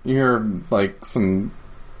 You hear, like, some...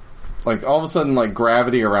 Like, all of a sudden, like,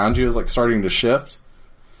 gravity around you is, like, starting to shift.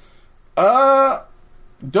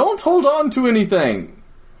 Don't hold on to anything.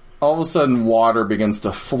 All of a sudden, water begins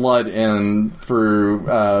to flood in through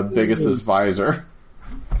Biggis's visor.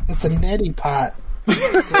 It's a neti pot. We're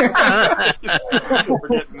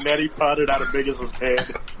getting neti potted out of Biggis's head.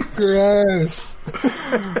 Gross.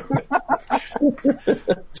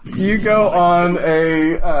 You go on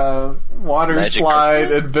a water Magic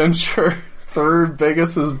slide adventure through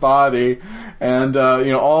Biggis's body, and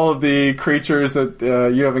all of the creatures that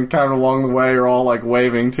you have encountered along the way are all like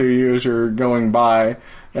waving to you as you're going by.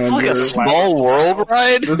 And It's like a you're- small world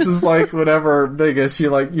ride. This is like whenever Biggis,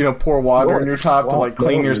 you pour water on your top to like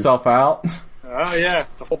clean yourself out. Oh yeah,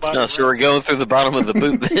 the full body. No, so we're going through the bottom of the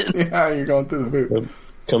boot then. Yeah, you're going through the boot.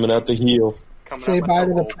 Coming out the heel. coming Say out bye like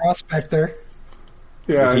to a the hole. prospector.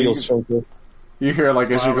 Yeah, The heel you, striker. you hear like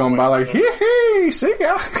as you're going by, like hee hee, see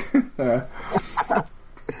ya. Yeah.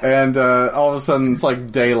 And all of a sudden, it's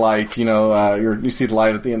like daylight. You see the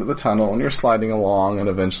light at the end of the tunnel, and you're sliding along, and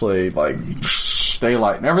eventually, like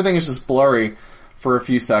daylight, and everything is just blurry for a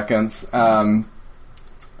few seconds. Have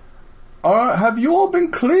you all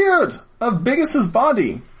been cleared of Biggis's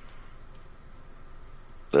body?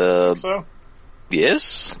 So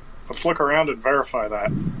Yes. let's look around and verify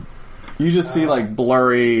that. You just see like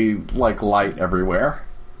blurry, like light everywhere.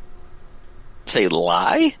 Say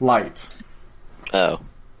lie? Light. Oh.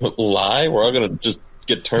 Lie? We're all gonna just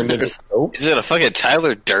get turned into soap? Is it a fucking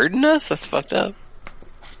Tyler Durden us? That's fucked up.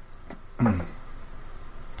 I'm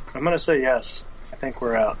gonna say yes. I think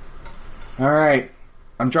we're out. All right,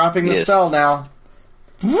 I'm dropping the Yes. spell now.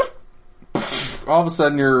 All of a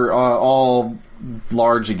sudden, you're all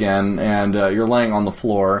large again, and you're laying on the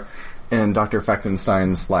floor in Dr.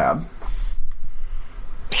 Fechtenstein's lab.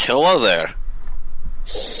 Hello there.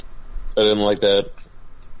 I didn't like that.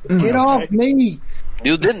 Get off me!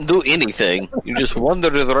 You didn't do anything. You just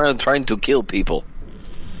wandered around trying to kill people.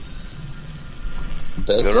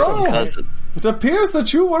 That's Your So- own cousins. It appears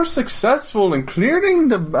that you were successful in clearing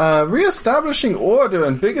the re-establishing order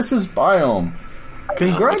in Biggis's biome.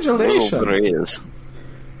 Congratulations! Little there is.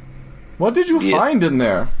 What did you Yes. find in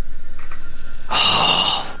there?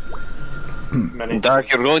 Many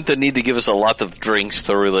Doc, you're going to need to give us a lot of drinks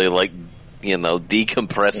to really,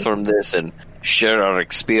 decompress from this and share our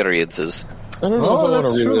experiences. I don't know Oh, if I want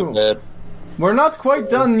that's to true. relive that. We're not quite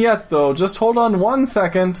done yet, though. Just hold on 1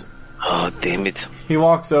 second. Oh, damn it. He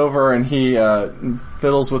walks over and he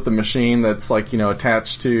fiddles with the machine that's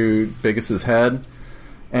attached to Biggis's head,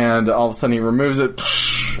 and all of a sudden he removes it,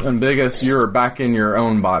 and Biggis, you're back in your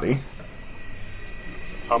own body.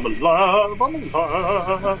 I'm alive, I'm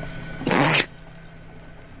alive.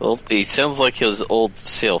 Well, he sounds like his old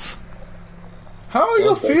self. How are you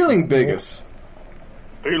Sounds like- feeling, Biggis?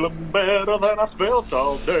 Feeling better than I felt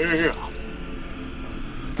all day.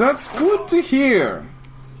 That's good to hear.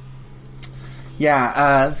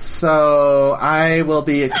 Yeah, so I will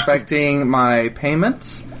be expecting my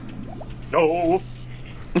payments. No.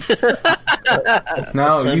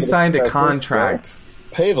 No, you to signed a the contract.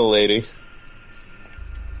 Pay the lady.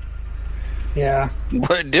 Yeah.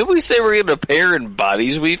 What, did we say we're going to pair in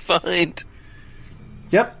bodies we find?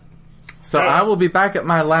 Yep. So I will be back at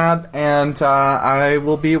my lab, and I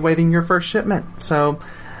will be awaiting your first shipment. So,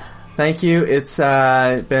 thank you. It's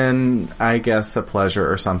been, I guess, a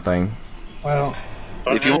pleasure or something. Well,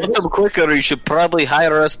 If you want them quicker, you should probably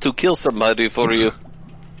hire us to kill somebody for you.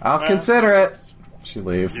 I'll consider it. She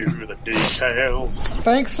leaves. Do the details.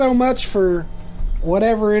 thanks so much for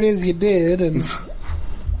whatever it is you did, and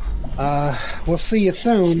we'll see you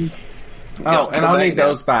soon. Oh, and I'll back need now.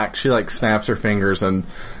 those back. She snaps her fingers, and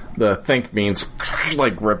the think beans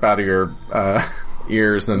rip out of your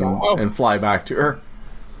ears and fly back to her.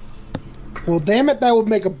 Well, damn it, that would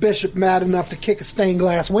make a bishop mad enough to kick a stained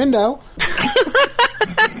glass window.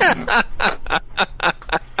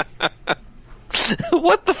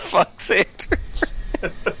 What the fuck, Sandra?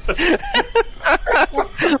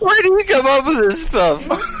 Where do you come up with this stuff?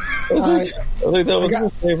 I think that was got- my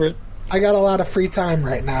favorite. I got a lot of free time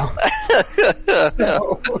right now.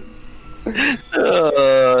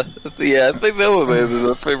 Yeah, I think that would be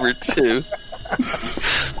my favorite too.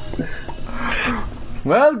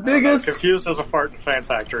 Well, Biggis, Confused as a fart in Fan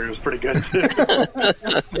Factory was pretty good too.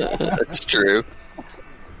 That's true.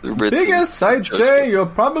 Biggis, I'd say you're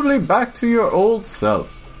probably back to your old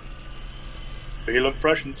self. Feeling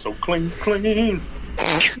fresh and so clean. Ugh,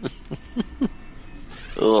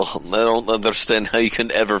 I don't understand how you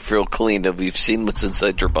can ever feel clean if you've seen what's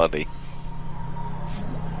inside your body.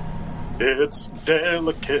 It's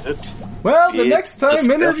delicate. Well, the It's next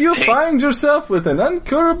time any of you disgusting. find yourself with an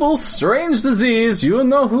uncurable, strange disease, you'll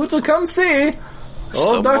know who to come see.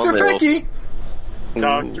 Old Dr. Someone else. Fecky.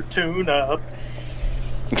 Dr. Tune-Up.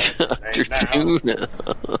 Dr. Tuna.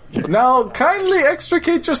 Now, kindly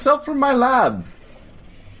extricate yourself from my lab.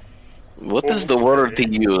 What is the word he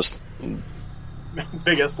used?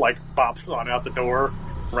 Biggest, bops on out the door,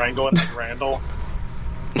 wrangling Randall.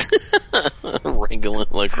 Wrangling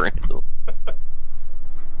like Randall.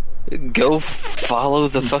 Go follow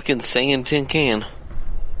the fucking Saiyan tin can.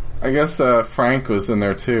 I guess Frank was in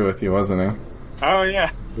there too with you, wasn't he? Oh,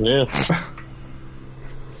 yeah. Yeah.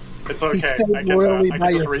 It's okay. stayed I can royally just by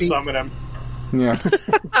your feet. resummon him. Yeah.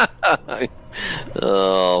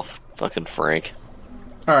 Oh, fucking Frank.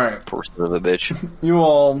 Alright. Poor son of a bitch. You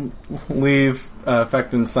all leave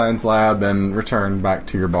Fechtenstein's lab and return back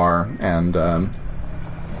to your bar and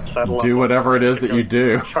Settle do up. whatever it is that you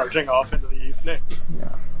do. Charging off into the evening.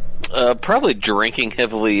 Probably drinking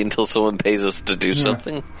heavily until someone pays us to do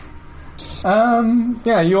something.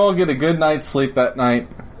 Yeah, you all get a good night's sleep that night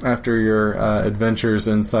after your adventures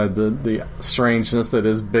inside the strangeness that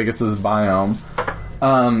is Biggis's biome.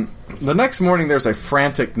 The next morning, there's a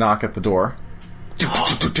frantic knock at the door.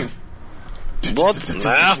 What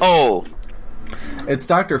now? It's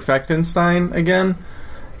Dr. Fechtenstein again.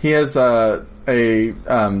 He has a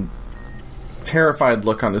terrified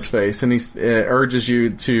look on his face, and he urges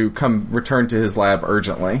you to return to his lab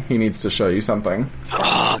urgently. He needs to show you something.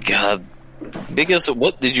 Oh, God. Biggest,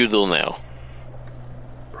 what did you do now?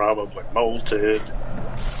 Probably molted.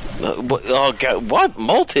 Oh, God. What?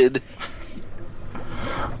 Molted?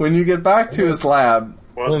 When you get back to his lab,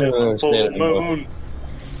 Wasn't it some full moon?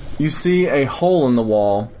 you see a hole in the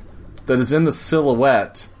wall that is in the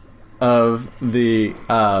silhouette of the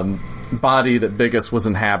body that Biggest was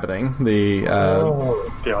inhabiting. The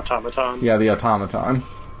automaton. Yeah, the automaton.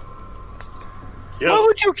 Yes, Why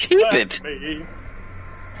would you keep that's it? me.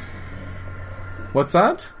 What's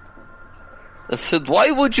that? I said,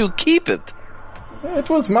 why would you keep it? It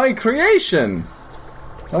was my creation.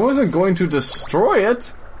 I wasn't going to destroy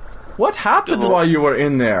it. What happened while you were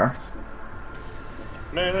in there?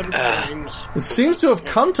 Man and brains. It seems to have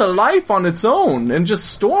come to life on its own and just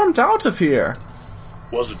stormed out of here.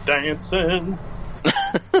 Was it dancing?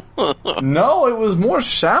 No, it was more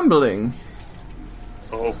shambling.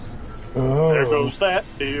 Oh, there goes that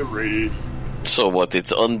theory. So what,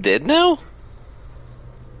 it's undead now?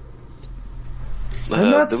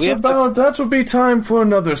 And that's that will be time for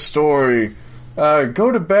another story.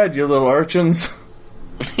 Go to bed, you little urchins.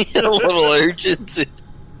 You little urchins.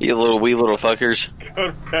 You little wee little fuckers. Go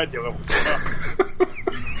to bed, you little fuck.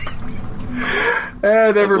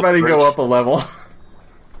 And everybody go up a level.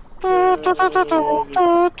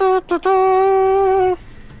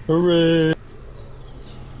 Hooray!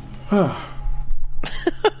 That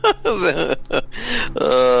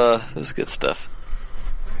was good stuff.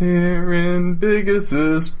 Here in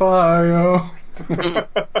Biggis's bio.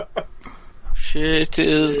 Shit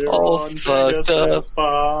is Here all on fucked up. Biggis's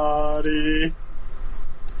body.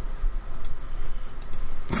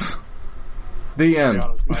 The To end. be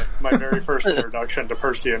honest, my very first introduction to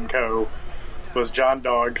Percy & Co. was John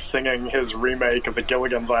Dog singing his remake of the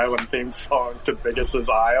Gilligan's Island theme song to Biggis's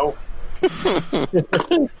Isle. It's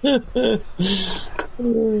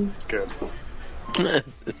good.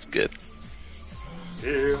 It's good.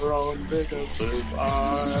 Here on Biggis's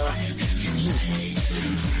Isle.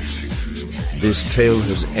 This tale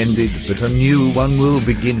has ended, but a new one will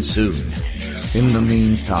begin soon. In the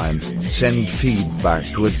meantime, send feedback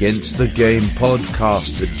to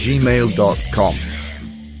againstthegamepodcast@gmail.com.